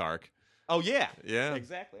Ozark. Oh yeah, yeah,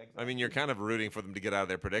 exactly. I mean, you're kind of rooting for them to get out of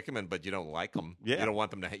their predicament, but you don't like them. Yeah. You don't want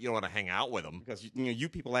them to. You don't want to hang out with them because you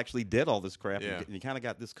people actually did all this crap. Yeah. And you kind of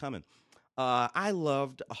got this coming. I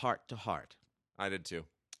loved Heart to Heart. I did too.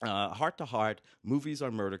 Heart to Heart, Movies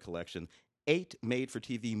Are Murder Collection. 8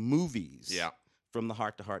 made-for-TV movies. Yeah. From the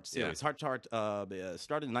Heart to Heart series. Yeah. Heart to Heart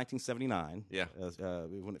started in 1979. Yeah.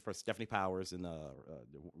 When it first Stephanie Powers and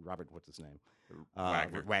Robert, what's his name?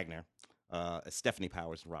 Wagner. Stephanie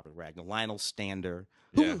Powers and Robert Wagner. Lionel Stander,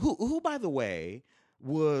 who by the way,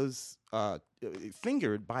 was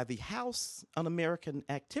fingered by the House Un-American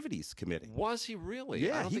Activities Committee. Was he really?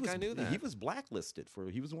 Yeah, I don't think I knew that. He was blacklisted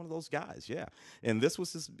he was one of those guys. Yeah, and this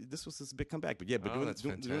was his big comeback. But doing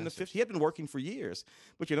the 50s, he had been working for years.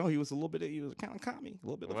 But he was he was kind of commie, a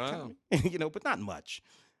little bit of a commie, but not much.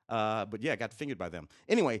 But got fingered by them.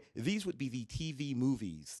 Anyway, these would be the TV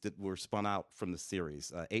movies that were spun out from the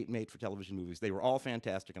series. 8 made-for-television movies. They were all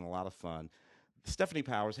fantastic and a lot of fun. Stephanie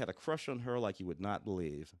Powers had a crush on her like you would not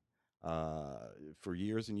believe for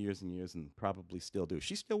years and years and years, and probably still do.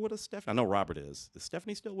 She's still with us, Stephanie? I know Robert is. Is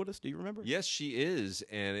Stephanie still with us? Do you remember? Yes, she is,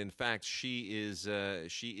 and in fact, she is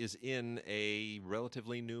in a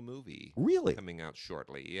relatively new movie. Really? Coming out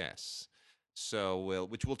shortly. Yes. So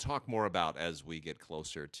which we'll talk more about as we get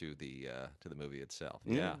closer to the movie itself.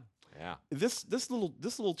 Yeah. Yeah. This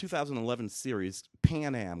little 2011 series,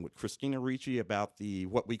 Pan Am, with Christina Ricci, about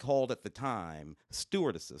what we called at the time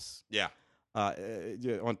stewardesses. Yeah.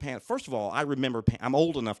 On Pan. First of all, I remember. I'm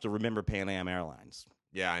old enough to remember Pan Am Airlines.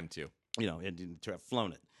 Yeah, I'm too. And to have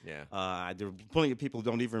flown it. Yeah. There are plenty of people who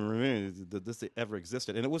don't even remember that this ever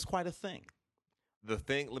existed, and it was quite a thing. Let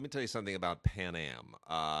me tell you something about Pan Am,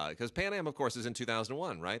 because Pan Am, of course, is in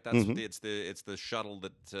 2001, right? That's it's the shuttle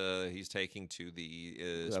that he's taking to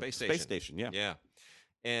the space station. Space station, yeah, yeah.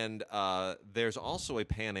 And there's also a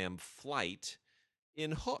Pan Am flight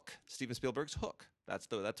in Hook, Steven Spielberg's Hook. That's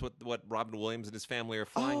what Robin Williams and his family are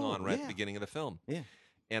flying on at the beginning of the film. Yeah.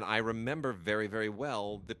 And I remember very, very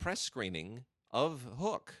well the press screening of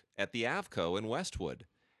Hook at the Avco in Westwood,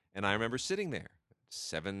 and I remember sitting there.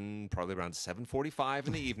 Probably around 7:45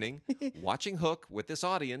 in the evening, watching Hook with this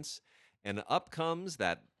audience, and up comes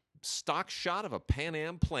that stock shot of a Pan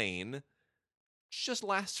Am plane, just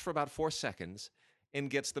lasts for about 4 seconds, and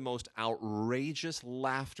gets the most outrageous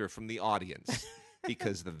laughter from the audience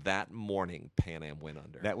because that morning Pan Am went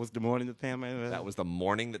under. That was the morning that Pan Am. That was the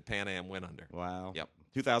morning that Pan Am went under. Wow. Yep.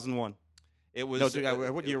 2001. It was.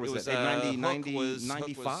 What year was that?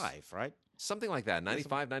 95, right? Something like that,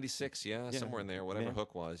 95, 96, somewhere in there, whatever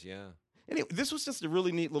Hook was, Anyway, this was just a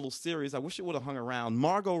really neat little series. I wish it would have hung around.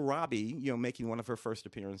 Margot Robbie, making one of her first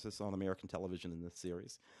appearances on American television in this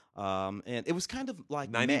series. And it was kind of like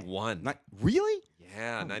 91. Really?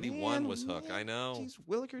 Yeah, 91 was Hook. I know. Jeez,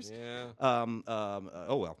 Willikers. Yeah.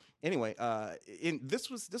 Oh well. Anyway, this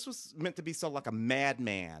was meant to be sort of like a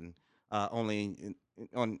Madman, only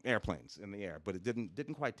on airplanes in the air, but it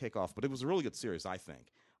didn't quite take off. But it was a really good series, I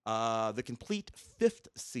think. The complete 5th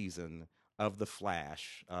season of The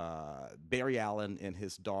Flash. Barry Allen and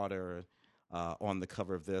his daughter on the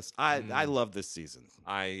cover of this. I love this season.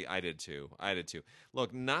 I did too.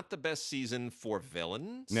 Look, not the best season for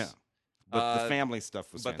villains. No. But the family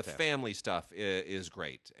stuff was fantastic. The family stuff is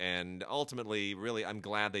great. And ultimately, really, I'm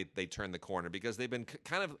glad they turned the corner because they've been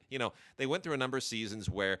kind of, they went through a number of seasons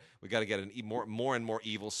where we got to get more and more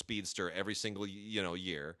evil speedster every single,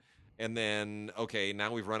 year. And then, okay,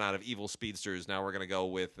 now we've run out of evil speedsters. Now we're going to go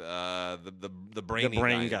with the brain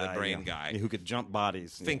guy. Who could jump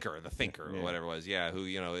bodies. The thinker, or whatever it was. Yeah, who,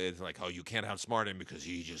 it's like, oh, you can't outsmart him because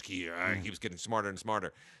he just keeps getting smarter and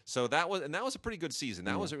smarter. So that was a pretty good season.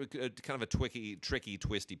 That was a kind of a tricky,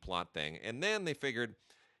 twisty plot thing. And then they figured,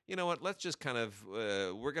 you know what, let's just kind of,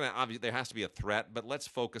 we're going to, obviously, there has to be a threat, but let's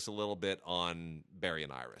focus a little bit on Barry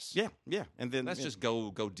and Iris. Yeah. And then let's just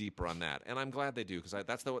go deeper on that. And I'm glad they do, because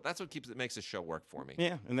that's what makes the show work for me.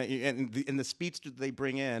 Yeah, and the speedster they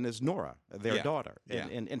bring in is Nora, their daughter.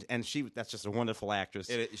 And she, that's just a wonderful actress.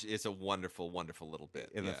 It's a wonderful, wonderful little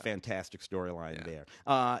bit. And a fantastic storyline there.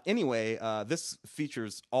 Anyway, this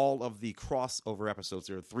features all of the crossover episodes.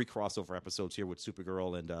 There are 3 crossover episodes here with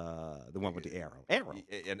Supergirl and the one with the Arrow.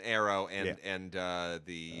 Arrow and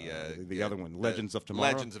the other one, Legends of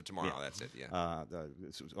Tomorrow. Legends of Tomorrow, that's it. Yeah,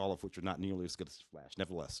 all of which are not nearly as good as Flash.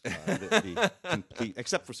 Nevertheless, the complete,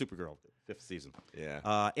 except for Supergirl, 5th season.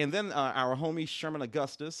 Yeah, and then our homie Sherman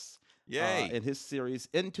Augustus, in his series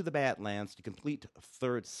Into the Badlands, to complete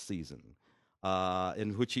 3rd season.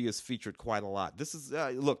 In which he is featured quite a lot. This is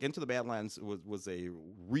look, Into the Badlands was a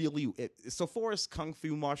really so far as kung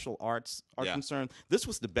fu martial arts are concerned, this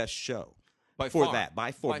was the best show. By far.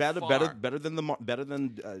 Better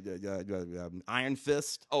than Iron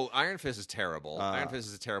Fist. Oh, Iron Fist is terrible. Iron Fist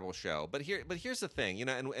is a terrible show. But here's the thing,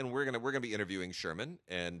 and we're gonna be interviewing Sherman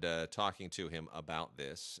and talking to him about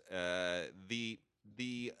this. And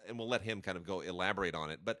we'll let him kind of go elaborate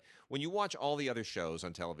on it. But when you watch all the other shows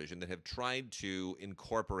on television that have tried to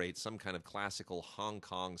incorporate some kind of classical Hong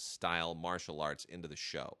Kong style martial arts into the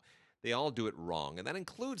show, they all do it wrong. And that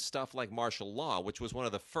includes stuff like Martial Law, which was one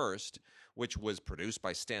of the first, which was produced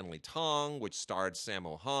by Stanley Tong, which starred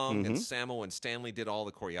Sammo Hung, and Sammo and Stanley did all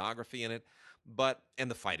the choreography in it. And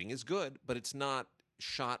the fighting is good, but it's not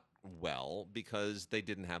shot well because they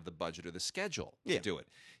didn't have the budget or the schedule to do it.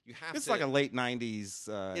 It's like a late 90s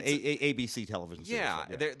ABC television series. Yeah,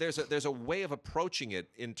 there's a way of approaching it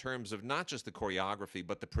in terms of not just the choreography,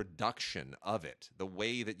 but the production of it, the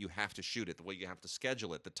way that you have to shoot it, the way you have to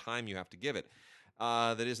schedule it, the time you have to give it,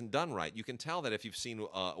 that isn't done right. You can tell that if you've seen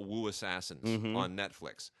Wu Assassins on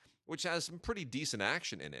Netflix, which has some pretty decent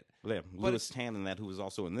action in it. Lewis Tan in that, who was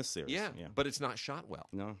also in this series. Yeah, but it's not shot well.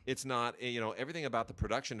 No. It's not, everything about the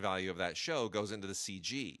production value of that show goes into the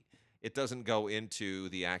CG. It doesn't go into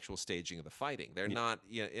the actual staging of the fighting. They're not,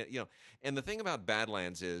 and the thing about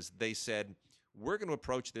Badlands is they said, we're going to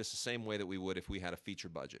approach this the same way that we would if we had a feature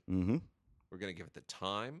budget. Mm-hmm. We're going to give it the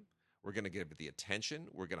time. We're going to give it the attention.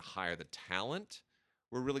 We're going to hire the talent.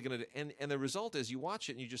 We're really going to, and the result is you watch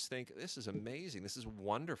it and you just think, this is amazing, this is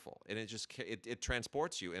wonderful, and it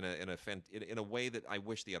transports you in a way that I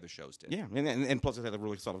wish the other shows did. Yeah, and plus it had a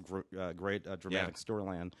really sort of great dramatic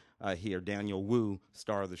storyline here. Daniel Wu,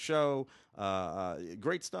 star of the show,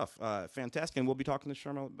 great stuff, fantastic, and we'll be talking to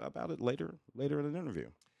Sherman about it later in an interview.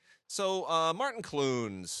 So Martin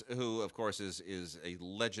Clunes, who of course is a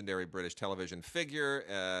legendary British television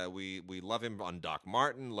figure, we love him on Doc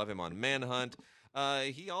Martin, love him on Manhunt.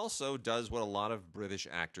 He also does what a lot of British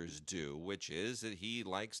actors do, which is that he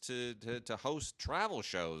likes to host travel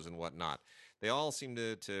shows and whatnot. They all seem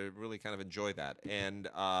to really kind of enjoy that. And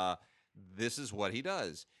this is what he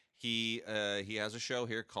does. He has a show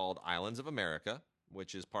here called Islands of America,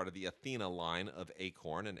 which is part of the Athena line of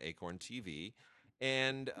Acorn and Acorn TV.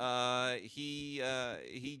 And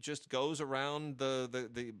he just goes around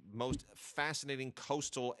the most fascinating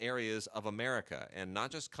coastal areas of America, and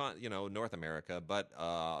not just North America, but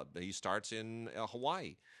he starts in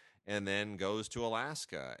Hawaii, and then goes to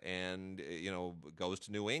Alaska, and goes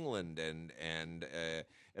to New England, and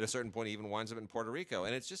at a certain point he even winds up in Puerto Rico,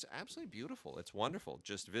 and it's just absolutely beautiful. It's wonderful,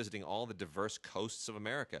 just visiting all the diverse coasts of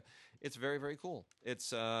America. It's very, very cool.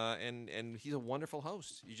 It's and he's a wonderful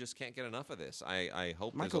host. You just can't get enough of this. I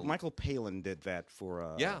hope Michael Palin did that for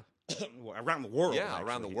around the world. Yeah, actually.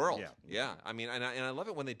 Around the world. Yeah. I mean, and I love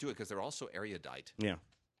it when they do it because they're also erudite. Yeah.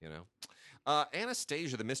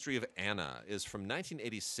 Anastasia, The Mystery of Anna is from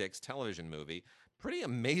 1986 television movie. Pretty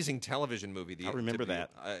amazing television movie. I remember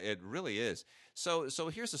that. It really is. So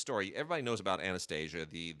here's the story. Everybody knows about Anastasia,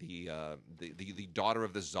 the daughter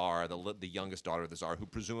of the Tsar, the youngest daughter of the Tsar, who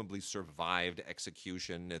presumably survived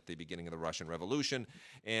execution at the beginning of the Russian Revolution.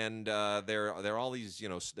 And there are all these,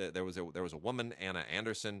 there was a woman, Anna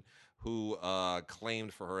Anderson, who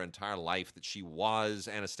claimed for her entire life that she was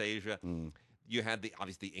Anastasia. You had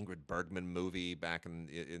obviously Ingrid Bergman movie back in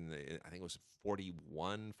the, I think it was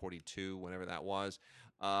 41, 42, whenever that was.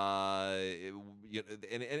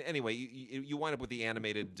 Anyway, you wind up with the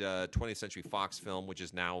animated 20th Century Fox film, which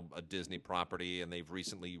is now a Disney property, and they've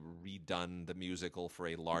recently redone the musical for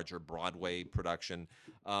a larger Broadway production.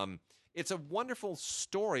 It's a wonderful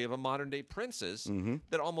story of a modern-day princess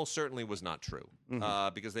that almost certainly was not true,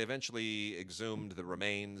 because they eventually exhumed the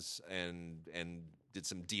remains and did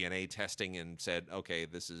some DNA testing and said, okay,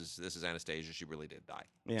 this is Anastasia. She really did die.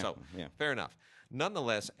 Fair enough.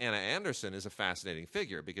 Nonetheless, Anna Anderson is a fascinating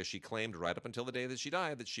figure because she claimed right up until the day that she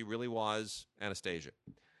died that she really was Anastasia.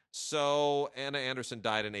 So Anna Anderson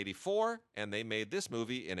died in 1984, and they made this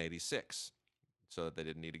movie in 1986, so that they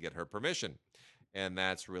didn't need to get her permission. And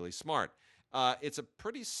that's really smart. It's a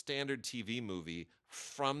pretty standard TV movie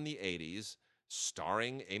from the 1980s,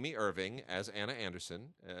 starring Amy Irving as Anna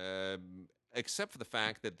Anderson, except for the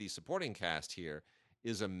fact that the supporting cast here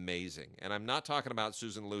is amazing. And I'm not talking about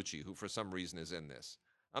Susan Lucci, who for some reason is in this.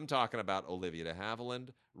 I'm talking about Olivia de Havilland,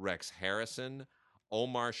 Rex Harrison,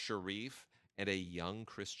 Omar Sharif, and a young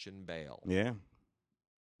Christian Bale. Yeah.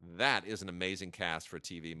 That is an amazing cast for a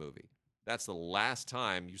TV movie. That's the last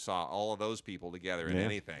time you saw all of those people together in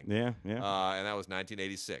anything. Yeah. And that was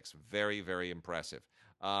 1986. Very, very impressive.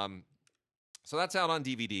 So that's out on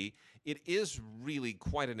DVD. It is really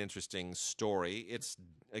quite an interesting story. It's,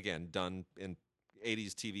 again, done in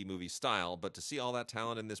 80s TV movie style, but to see all that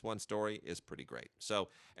talent in this one story is pretty great. So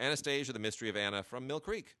Anastasia, The Mystery of Anna from Mill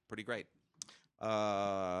Creek. Pretty great. What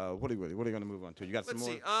are you going to move on to? You got some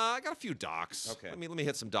more? I got a few docs. Okay. Let me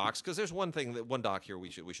hit some docs because there's one doc here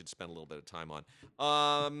we should spend a little bit of time on.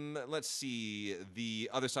 Let's see. The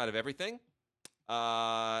Other Side of Everything,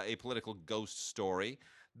 a political ghost story.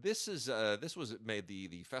 This was made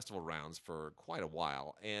the festival rounds for quite a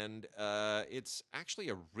while, and it's actually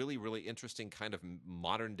a really, really interesting kind of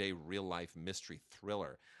modern day real life mystery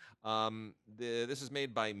thriller. This is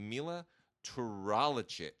made by Mila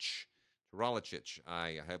Turalicic.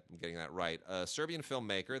 I hope I'm getting that right. A Serbian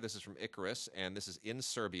filmmaker. This is from Icarus, and this is in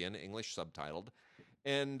Serbian, English subtitled.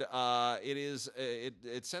 And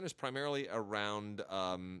it centers primarily around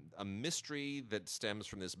a mystery that stems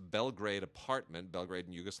from this Belgrade apartment, Belgrade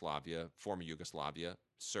in Yugoslavia, former Yugoslavia,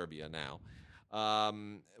 Serbia now,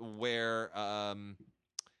 where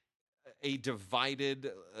a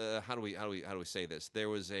divided how do we say this? There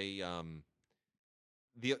was a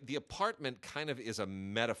the apartment kind of is a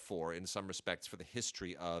metaphor in some respects for the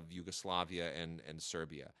history of Yugoslavia and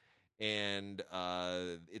Serbia. And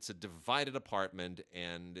it's a divided apartment,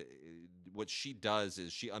 and what she does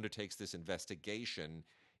is she undertakes this investigation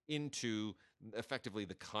into effectively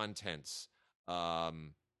the contents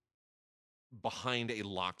behind a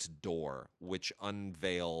locked door, which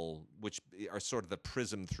are sort of the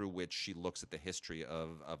prism through which she looks at the history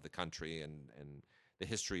of the country and the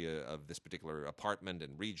history of this particular apartment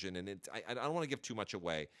and region. And I don't want to give too much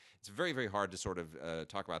away. It's very, very hard to sort of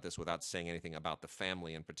talk about this without saying anything about the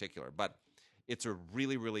family in particular. But it's a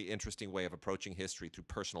really, really interesting way of approaching history through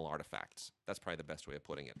personal artifacts. That's probably the best way of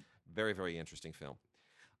putting it. Very, very interesting film.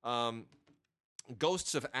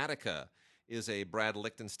 Ghosts of Attica is a Brad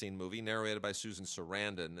Lichtenstein movie narrated by Susan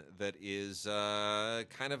Sarandon that is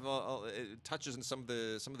kind of it touches on some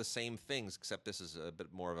of the same things, except this is a bit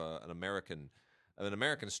more of an American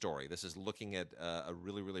story. This is looking at a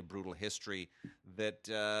really, really brutal history that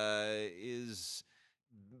is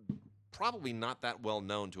probably not that well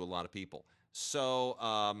known to a lot of people. So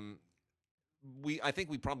I think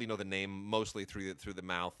we probably know the name mostly through the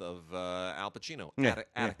mouth of Al Pacino.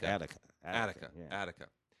 Attica.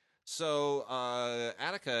 So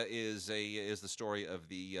Attica is the story of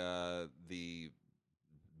the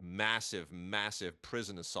massive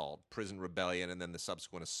prison rebellion, and then the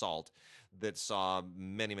subsequent assault that saw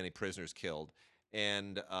many, many prisoners killed.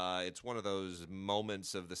 And it's one of those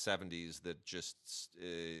moments of the 70s that just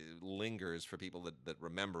lingers for people that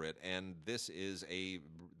remember it. And this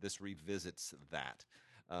revisits that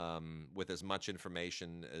with as much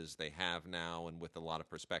information as they have now and with a lot of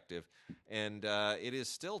perspective. And it is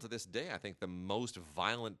still to this day, I think, the most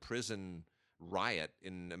violent prison riot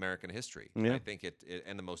in American history. Yeah. I think it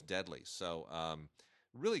and the most deadly. So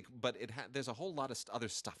really, but there's a whole lot of other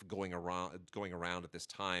stuff going around at this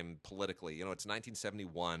time politically. You know, it's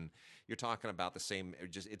 1971. You're talking about the same.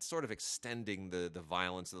 It's sort of extending the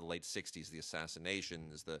violence of the late 60s, the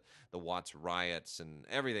assassinations, the Watts riots, and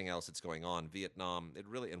everything else that's going on. Vietnam,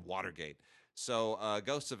 and Watergate. So,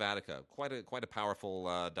 Ghosts of Attica, quite a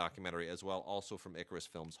powerful documentary as well, also from Icarus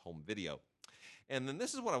Films Home Video. And then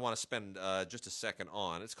this is what I want to spend just a second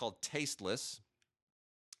on. It's called Tasteless.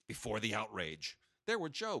 Before the outrage, there were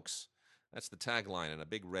jokes. That's the tagline, and a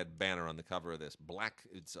big red banner on the cover of this.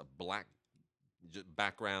 It's a black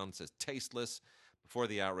background, says Tasteless. Before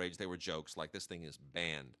the outrage, there were jokes. Like, this thing is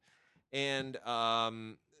banned. And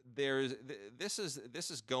this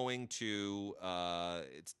is going to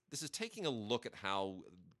this is taking a look at how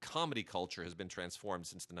comedy culture has been transformed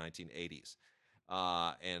since the 1980s.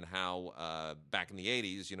 And how back in the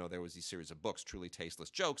 80s, you know, there was these series of books, Truly Tasteless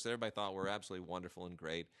Jokes, that everybody thought were absolutely wonderful and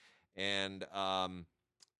great. And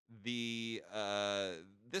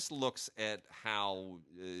this looks at how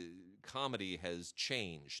comedy has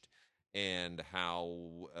changed and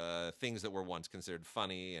how things that were once considered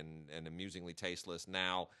funny and amusingly tasteless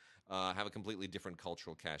now have a completely different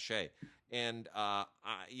cultural cachet. And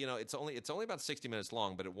you know, it's only about 60 minutes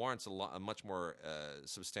long, but it warrants a much more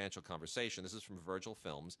substantial conversation. This is from Virgil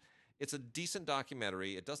Films. It's a decent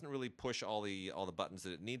documentary. It doesn't really push all the buttons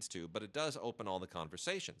that it needs to, but it does open all the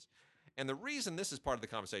conversations. And the reason this is part of the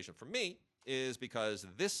conversation for me is because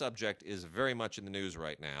this subject is very much in the news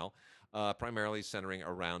right now, primarily centering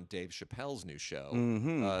around Dave Chappelle's new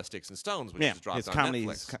show, Sticks and Stones, which is dropped on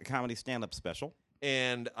Netflix. Comedy stand-up special.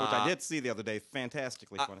 And which I did see the other day,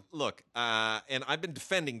 fantastically funny. Look, and I've been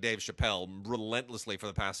defending Dave Chappelle relentlessly for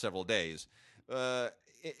the past several days,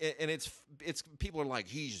 and it's people are like,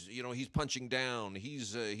 he's punching down,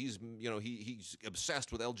 he's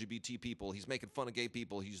obsessed with LGBT people, he's making fun of gay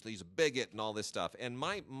people, he's a bigot and all this stuff. And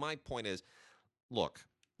my point is, look,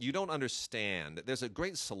 you don't understand. There's a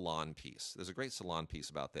great Salon piece. There's a great Salon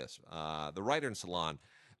piece about this. The writer in Salon.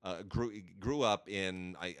 Grew up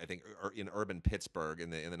in, I think, in urban Pittsburgh in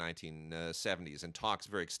the 1970s, and talks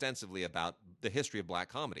very extensively about the history of black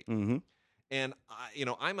comedy. Mm-hmm. And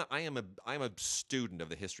I'm a student of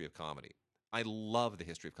the history of comedy. I love the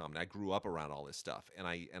history of comedy. I grew up around all this stuff, and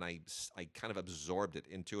I kind of absorbed it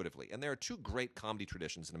intuitively. And there are two great comedy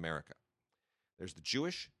traditions in America. There's the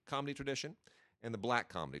Jewish comedy tradition and the black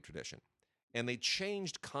comedy tradition, and they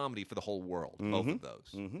changed comedy for the whole world. Mm-hmm. Both of those.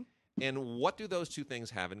 Mm-hmm. And what do those two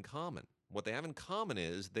things have in common? What they have in common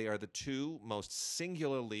is they are the two most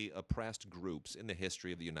singularly oppressed groups in the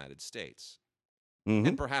history of the United States,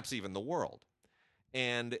 and perhaps even the world.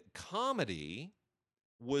 And comedy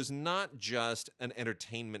was not just an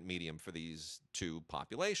entertainment medium for these two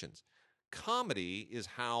populations. Comedy is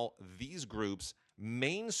how these groups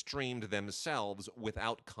mainstreamed themselves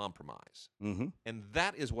without compromise. Mm-hmm. And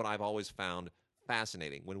that is what I've always found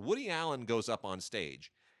fascinating. When Woody Allen goes up on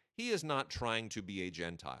stage, he is not trying to be a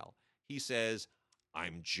Gentile. He says,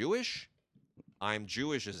 I'm Jewish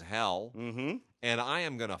as hell, and I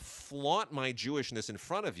am going to flaunt my Jewishness in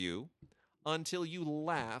front of you until you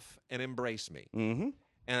laugh and embrace me. Mm-hmm.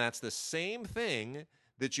 And that's the same thing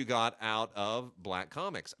that you got out of black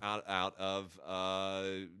comics, out of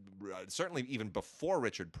certainly even before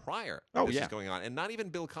Richard Pryor. This is going on, and not even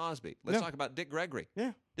Bill Cosby. Let's talk about Dick Gregory.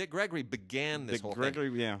 Yeah, Dick Gregory began this whole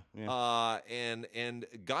thing. Yeah. And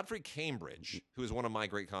Godfrey Cambridge, who is one of my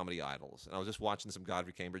great comedy idols, and I was just watching some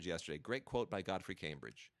Godfrey Cambridge yesterday. Great quote by Godfrey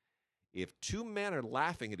Cambridge: "If two men are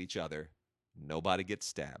laughing at each other, nobody gets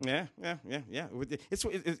stabbed." Yeah.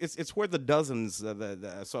 It's where the dozens,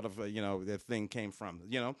 the sort of the thing came from.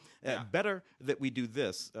 Better that we do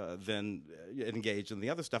this than engage in the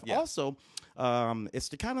other stuff. Yeah. Also, it's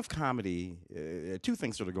the kind of comedy. Two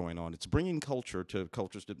things that are going on. It's bringing culture to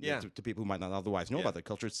people who might not otherwise know about their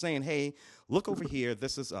culture. It's saying, hey, look over here.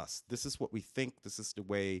 This is us. This is what we think. This is the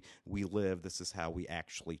way we live. This is how we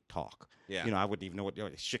actually talk. Yeah. I wouldn't even know what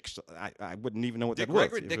I wouldn't even know what Dick that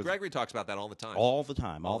Gregory, was. Dick Gregory talks about that all the time. All the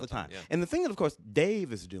time. Yeah. And the thing that, of course,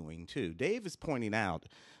 Dave is doing, too. Dave is pointing out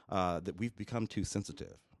that we've become too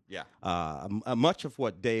sensitive. Yeah. Much of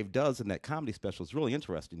what Dave does in that comedy special is really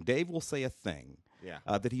interesting. Dave will say a thing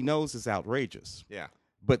that he knows is outrageous. Yeah.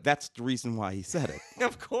 But that's the reason why he said it.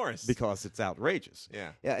 Of course. Because it's outrageous.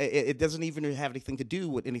 Yeah. It doesn't even have anything to do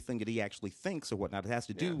with anything that he actually thinks or whatnot. It has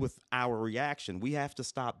to do with our reaction. We have to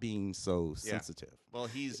stop being so sensitive. Well,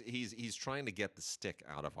 he's trying to get the stick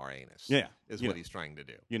out of our anus. Yeah. Is what he's trying to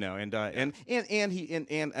do.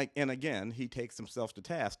 And again, he takes himself to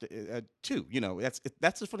task too.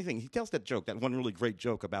 That's the funny thing. He tells that joke, that one really great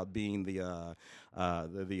joke about being the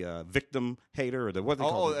victim hater or the what they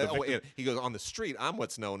call it. He goes, on the street, I'm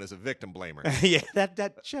what's known as a victim blamer. Yeah,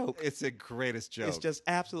 that joke. It's the greatest joke. It's just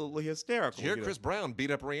absolutely hysterical. Did you hear Chris Brown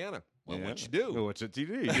beat up Rihanna? Well, what'd you do? Well, what did you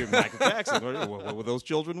do? You did Michael Jackson. What were those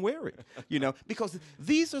children wearing? Because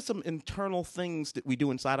these are some internal things that we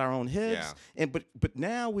do inside our own heads. Yeah. But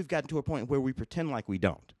now we've gotten to a point where we pretend like we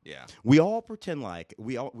don't. Yeah. We all pretend like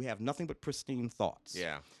we have nothing but pristine thoughts.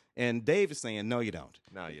 Yeah. And Dave is saying, no, you don't.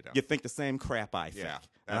 No, you don't. You think the same crap I think. Yeah,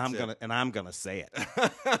 I'm gonna say it.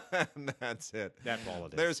 That's it. That's all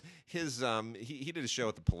it is. There's his he did a show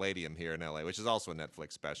at the Palladium here in LA, which is also a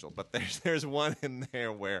Netflix special. But there's one in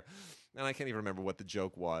there where, and I can't even remember what the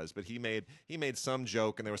joke was, but he made some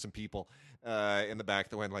joke, and there were some people in the back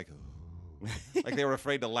that went like, ooh. Like they were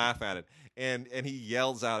afraid to laugh at it, and he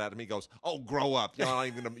yells out at him. He goes, "Oh, grow up! You're not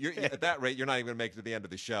even at that rate. You're not even going to make it to the end of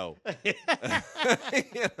the show."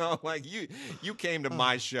 Like you came to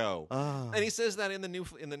my show, and he says that in the new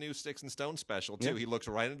Sticks and Stones special too. Yeah. He looks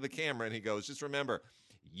right into the camera and he goes, "Just remember,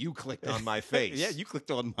 you clicked on my face." Yeah, you clicked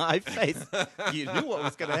on my face. You knew what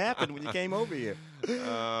was going to happen when you came over here.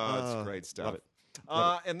 It's great stuff.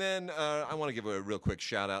 And then I want to give a real quick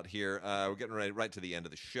shout out here. We're getting right to the end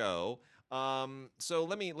of the show. So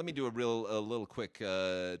let me do a little quick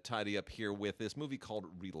tidy up here with this movie called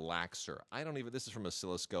Relaxer. This is from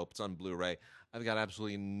Oscilloscope. It's on Blu-ray. I've got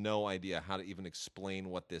absolutely no idea how to even explain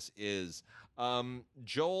what this is.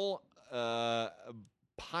 Joel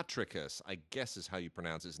Potricus, I guess is how you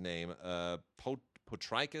pronounce his name.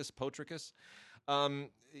 Potricus.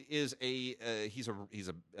 Is he's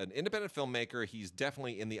an independent filmmaker. He's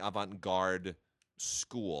definitely in the avant-garde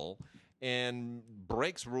school and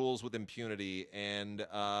breaks rules with impunity. And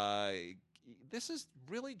this is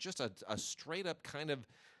really just a straight up kind of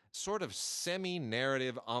sort of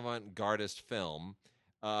semi-narrative avant-gardist film.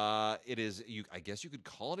 It is, I guess you could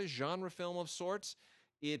call it a genre film of sorts.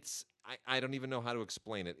 I don't even know how to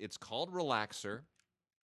explain it. It's called Relaxer.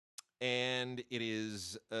 And it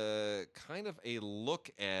is kind of a look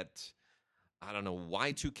at, I don't know,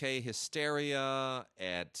 Y2K hysteria,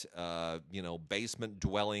 at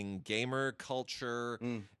basement-dwelling gamer culture,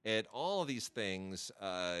 at all of these things.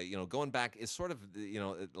 Going back is sort of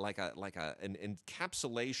like an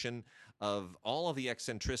encapsulation of all of the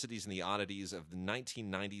eccentricities and the oddities of the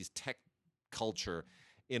 1990s tech culture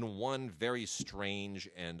in one very strange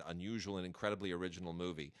and unusual and incredibly original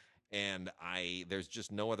movie. And there's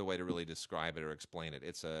just no other way to really describe it or explain it.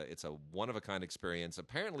 It's a one-of-a-kind experience.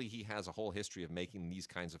 Apparently, he has a whole history of making these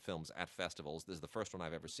kinds of films at festivals. This is the first one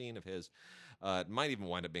I've ever seen of his. It might even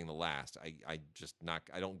wind up being the last. I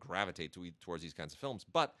don't gravitate towards these kinds of films.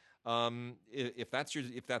 But if that's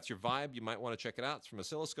your vibe, you might want to check it out. It's from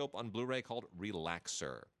Oscilloscope on Blu-ray called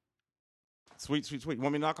Relaxer. Sweet. You want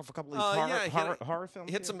me to knock off a couple of these horror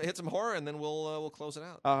films? Hit some horror, and then we'll close it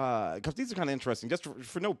out. Because these are kind of interesting. Just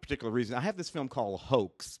for no particular reason, I have this film called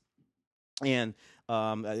Hoax, and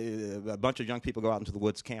a bunch of young people go out into the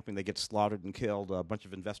woods camping. They get slaughtered and killed. A bunch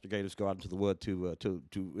of investigators go out into the wood to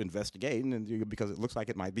investigate, and because it looks like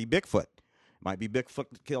it might be Bigfoot. Might be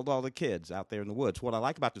Bigfoot that killed all the kids out there in the woods. What I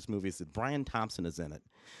like about this movie is that Brian Thompson is in it.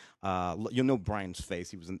 You'll know Brian's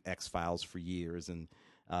face. He was in X-Files for years, and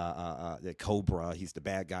Cobra. He's the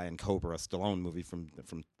bad guy in Cobra, a Stallone movie from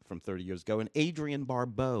 30 years ago. And Adrienne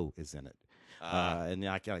Barbeau is in it. And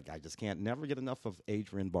I just can't never get enough of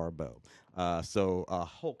Adrienne Barbeau. So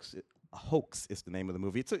Hoax is the name of the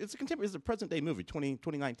movie. It's a present day movie,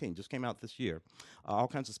 2019, just came out this year. All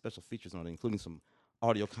kinds of special features on it, including some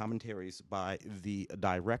audio commentaries by the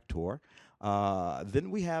director.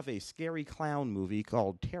 Then we have a scary clown movie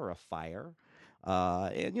called Terrifier.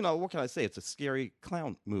 And what can I say? It's a scary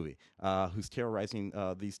clown movie who's terrorizing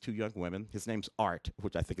these two young women. His name's Art,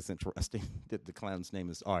 which I think is interesting. that the clown's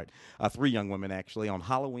name is Art. 3 young women, actually, on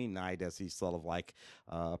Halloween night, as he sort of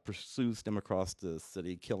pursues them across the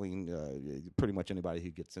city, killing pretty much anybody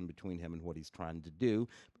who gets in between him and what he's trying to do,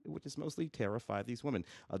 which is mostly terrify these women.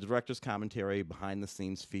 Director's commentary,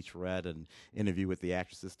 behind-the-scenes featurette, and interview with the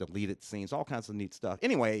actresses, deleted scenes, all kinds of neat stuff.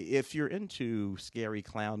 Anyway, if you're into scary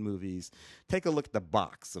clown movies, take a look at the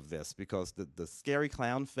box of this, because the scary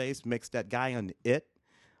clown face makes that guy on It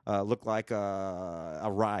look like a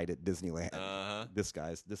ride at Disneyland. This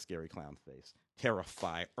scary clown face.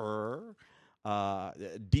 Terrifier.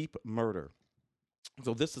 Deep Murder.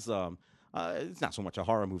 So this is it's not so much a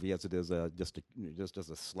horror movie as it is just as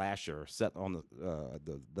a slasher set on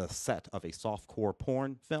the set of a softcore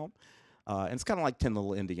porn film. And it's kind of like 10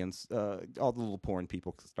 Little Indians. All the little porn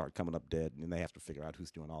people start coming up dead, and they have to figure out who's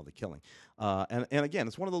doing all the killing. And again,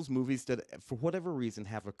 it's one of those movies that, for whatever reason,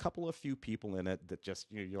 have a couple of few people in it that just,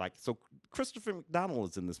 you're like, so Christopher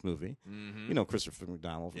McDonald is in this movie. Mm-hmm. You know Christopher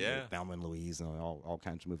McDonald from Thelma and Louise and all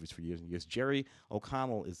kinds of movies for years and years. Jerry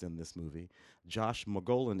O'Connell is in this movie. Josh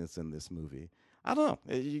Margolin is in this movie. I don't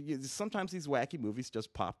know. Sometimes these wacky movies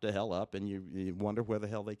just pop the hell up, and you wonder where the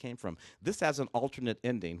hell they came from. This has an alternate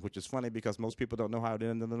ending, which is funny because most people don't know how it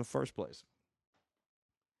ended in the first place.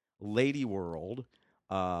 Lady World,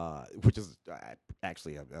 which is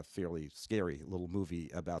actually a fairly scary little movie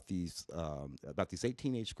about these 8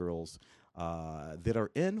 teenage girls that are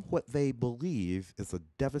in what they believe is a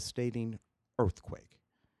devastating earthquake.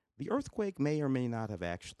 The earthquake may or may not have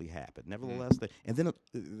actually happened. Nevertheless,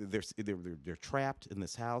 they're trapped in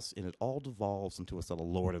this house, and it all devolves into a sort of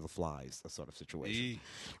Lord of the Flies sort of situation.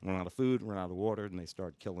 Run out of food, run out of water, and they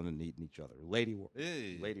start killing and eating each other. Lady World.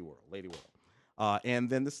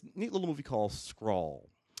 And then this neat little movie called Scrawl.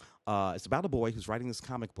 It's about a boy who's writing this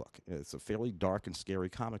comic book. It's a fairly dark and scary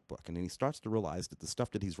comic book, and then he starts to realize that the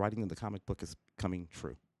stuff that he's writing in the comic book is coming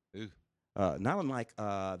true. Ooh. Not unlike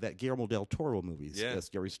that Guillermo del Toro movies,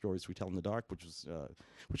 Scary Stories We Tell in the Dark,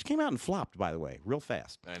 which came out and flopped, by the way, real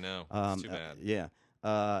fast. I know. It's too bad.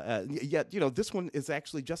 Yet, this one is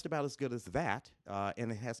actually just about as good as that, and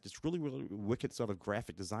it has this really, really wicked sort of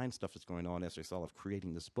graphic design stuff that's going on as a result of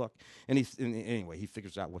creating this book. And anyway, he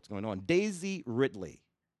figures out what's going on. Daisy Ridley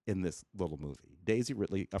in this little movie. Daisy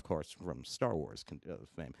Ridley, of course, from Star Wars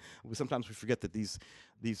fame. Sometimes we forget that these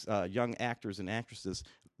young actors and actresses,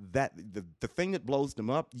 that the thing that blows them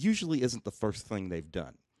up usually isn't the first thing they've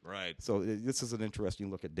done. Right. So this is an interesting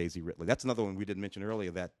look at Daisy Ridley. That's another one we didn't mention earlier,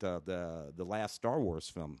 that the last Star Wars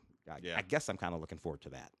film. I guess I'm kind of looking forward to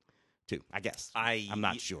that too. I guess. I'm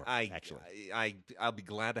not sure, actually. I'll be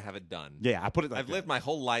glad to have it done. Yeah, I put it like I've lived my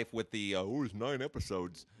whole life with the, it's 9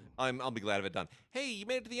 episodes. I'll be glad to have it done. Hey, you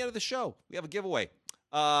made it to the end of the show. We have a giveaway,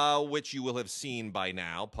 which you will have seen by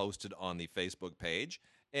now, posted on the Facebook page.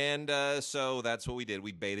 And so that's what we did.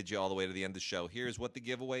 We baited you all the way to the end of the show. Here's what the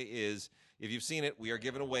giveaway is. If you've seen it, we are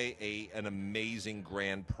giving away an amazing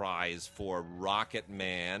grand prize for Rocket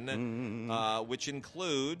Man, which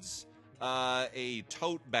includes a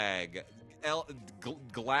tote bag,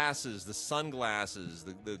 glasses, the sunglasses,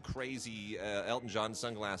 the crazy Elton John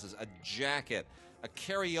sunglasses, a jacket, a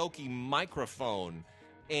karaoke microphone,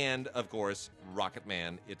 and, of course, Rocket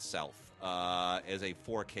Man itself as a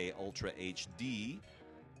 4K Ultra HD.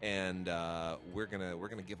 And we're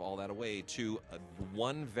gonna give all that away to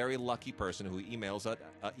one very lucky person who emails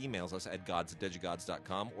us at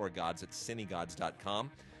gods@digigods.com or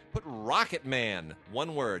gods@cinegods.com. Put Rocket Man,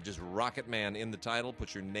 one word, just Rocket Man in the title.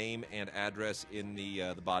 Put your name and address in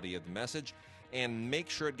the body of the message, and make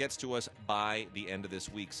sure it gets to us by the end of this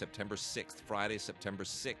week, September 6th, Friday, September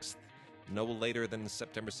 6th. No later than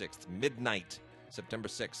September 6th, midnight. September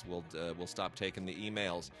 6th, we'll stop taking the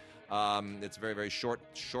emails. It's a very, very short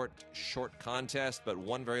contest, but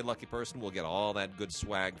one very lucky person will get all that good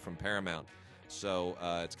swag from Paramount. So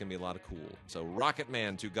it's going to be a lot of cool. So Rocket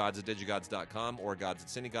Man to gods@digigods.com or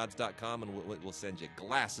gods@cinegods.com, and we'll send you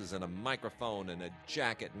glasses and a microphone and a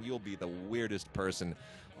jacket, and you'll be the weirdest person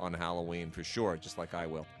on Halloween for sure, just like I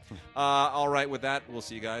will. All right, with that, we'll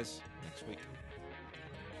see you guys next week.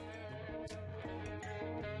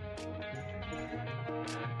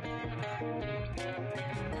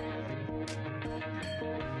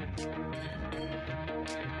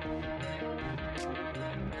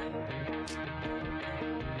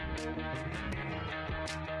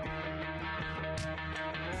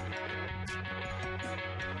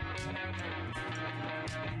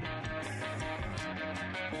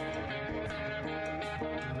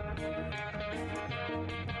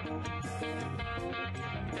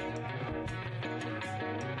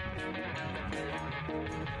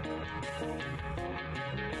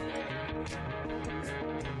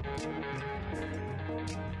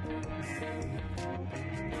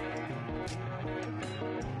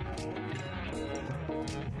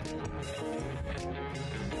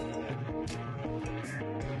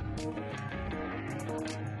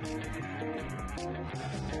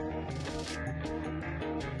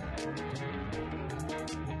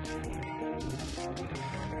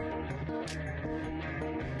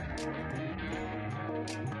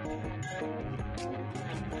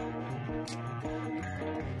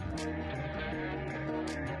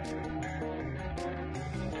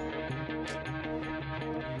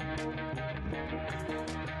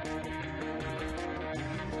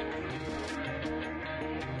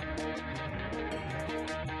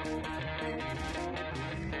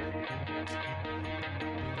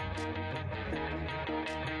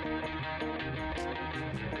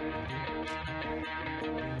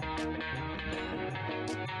 Bye.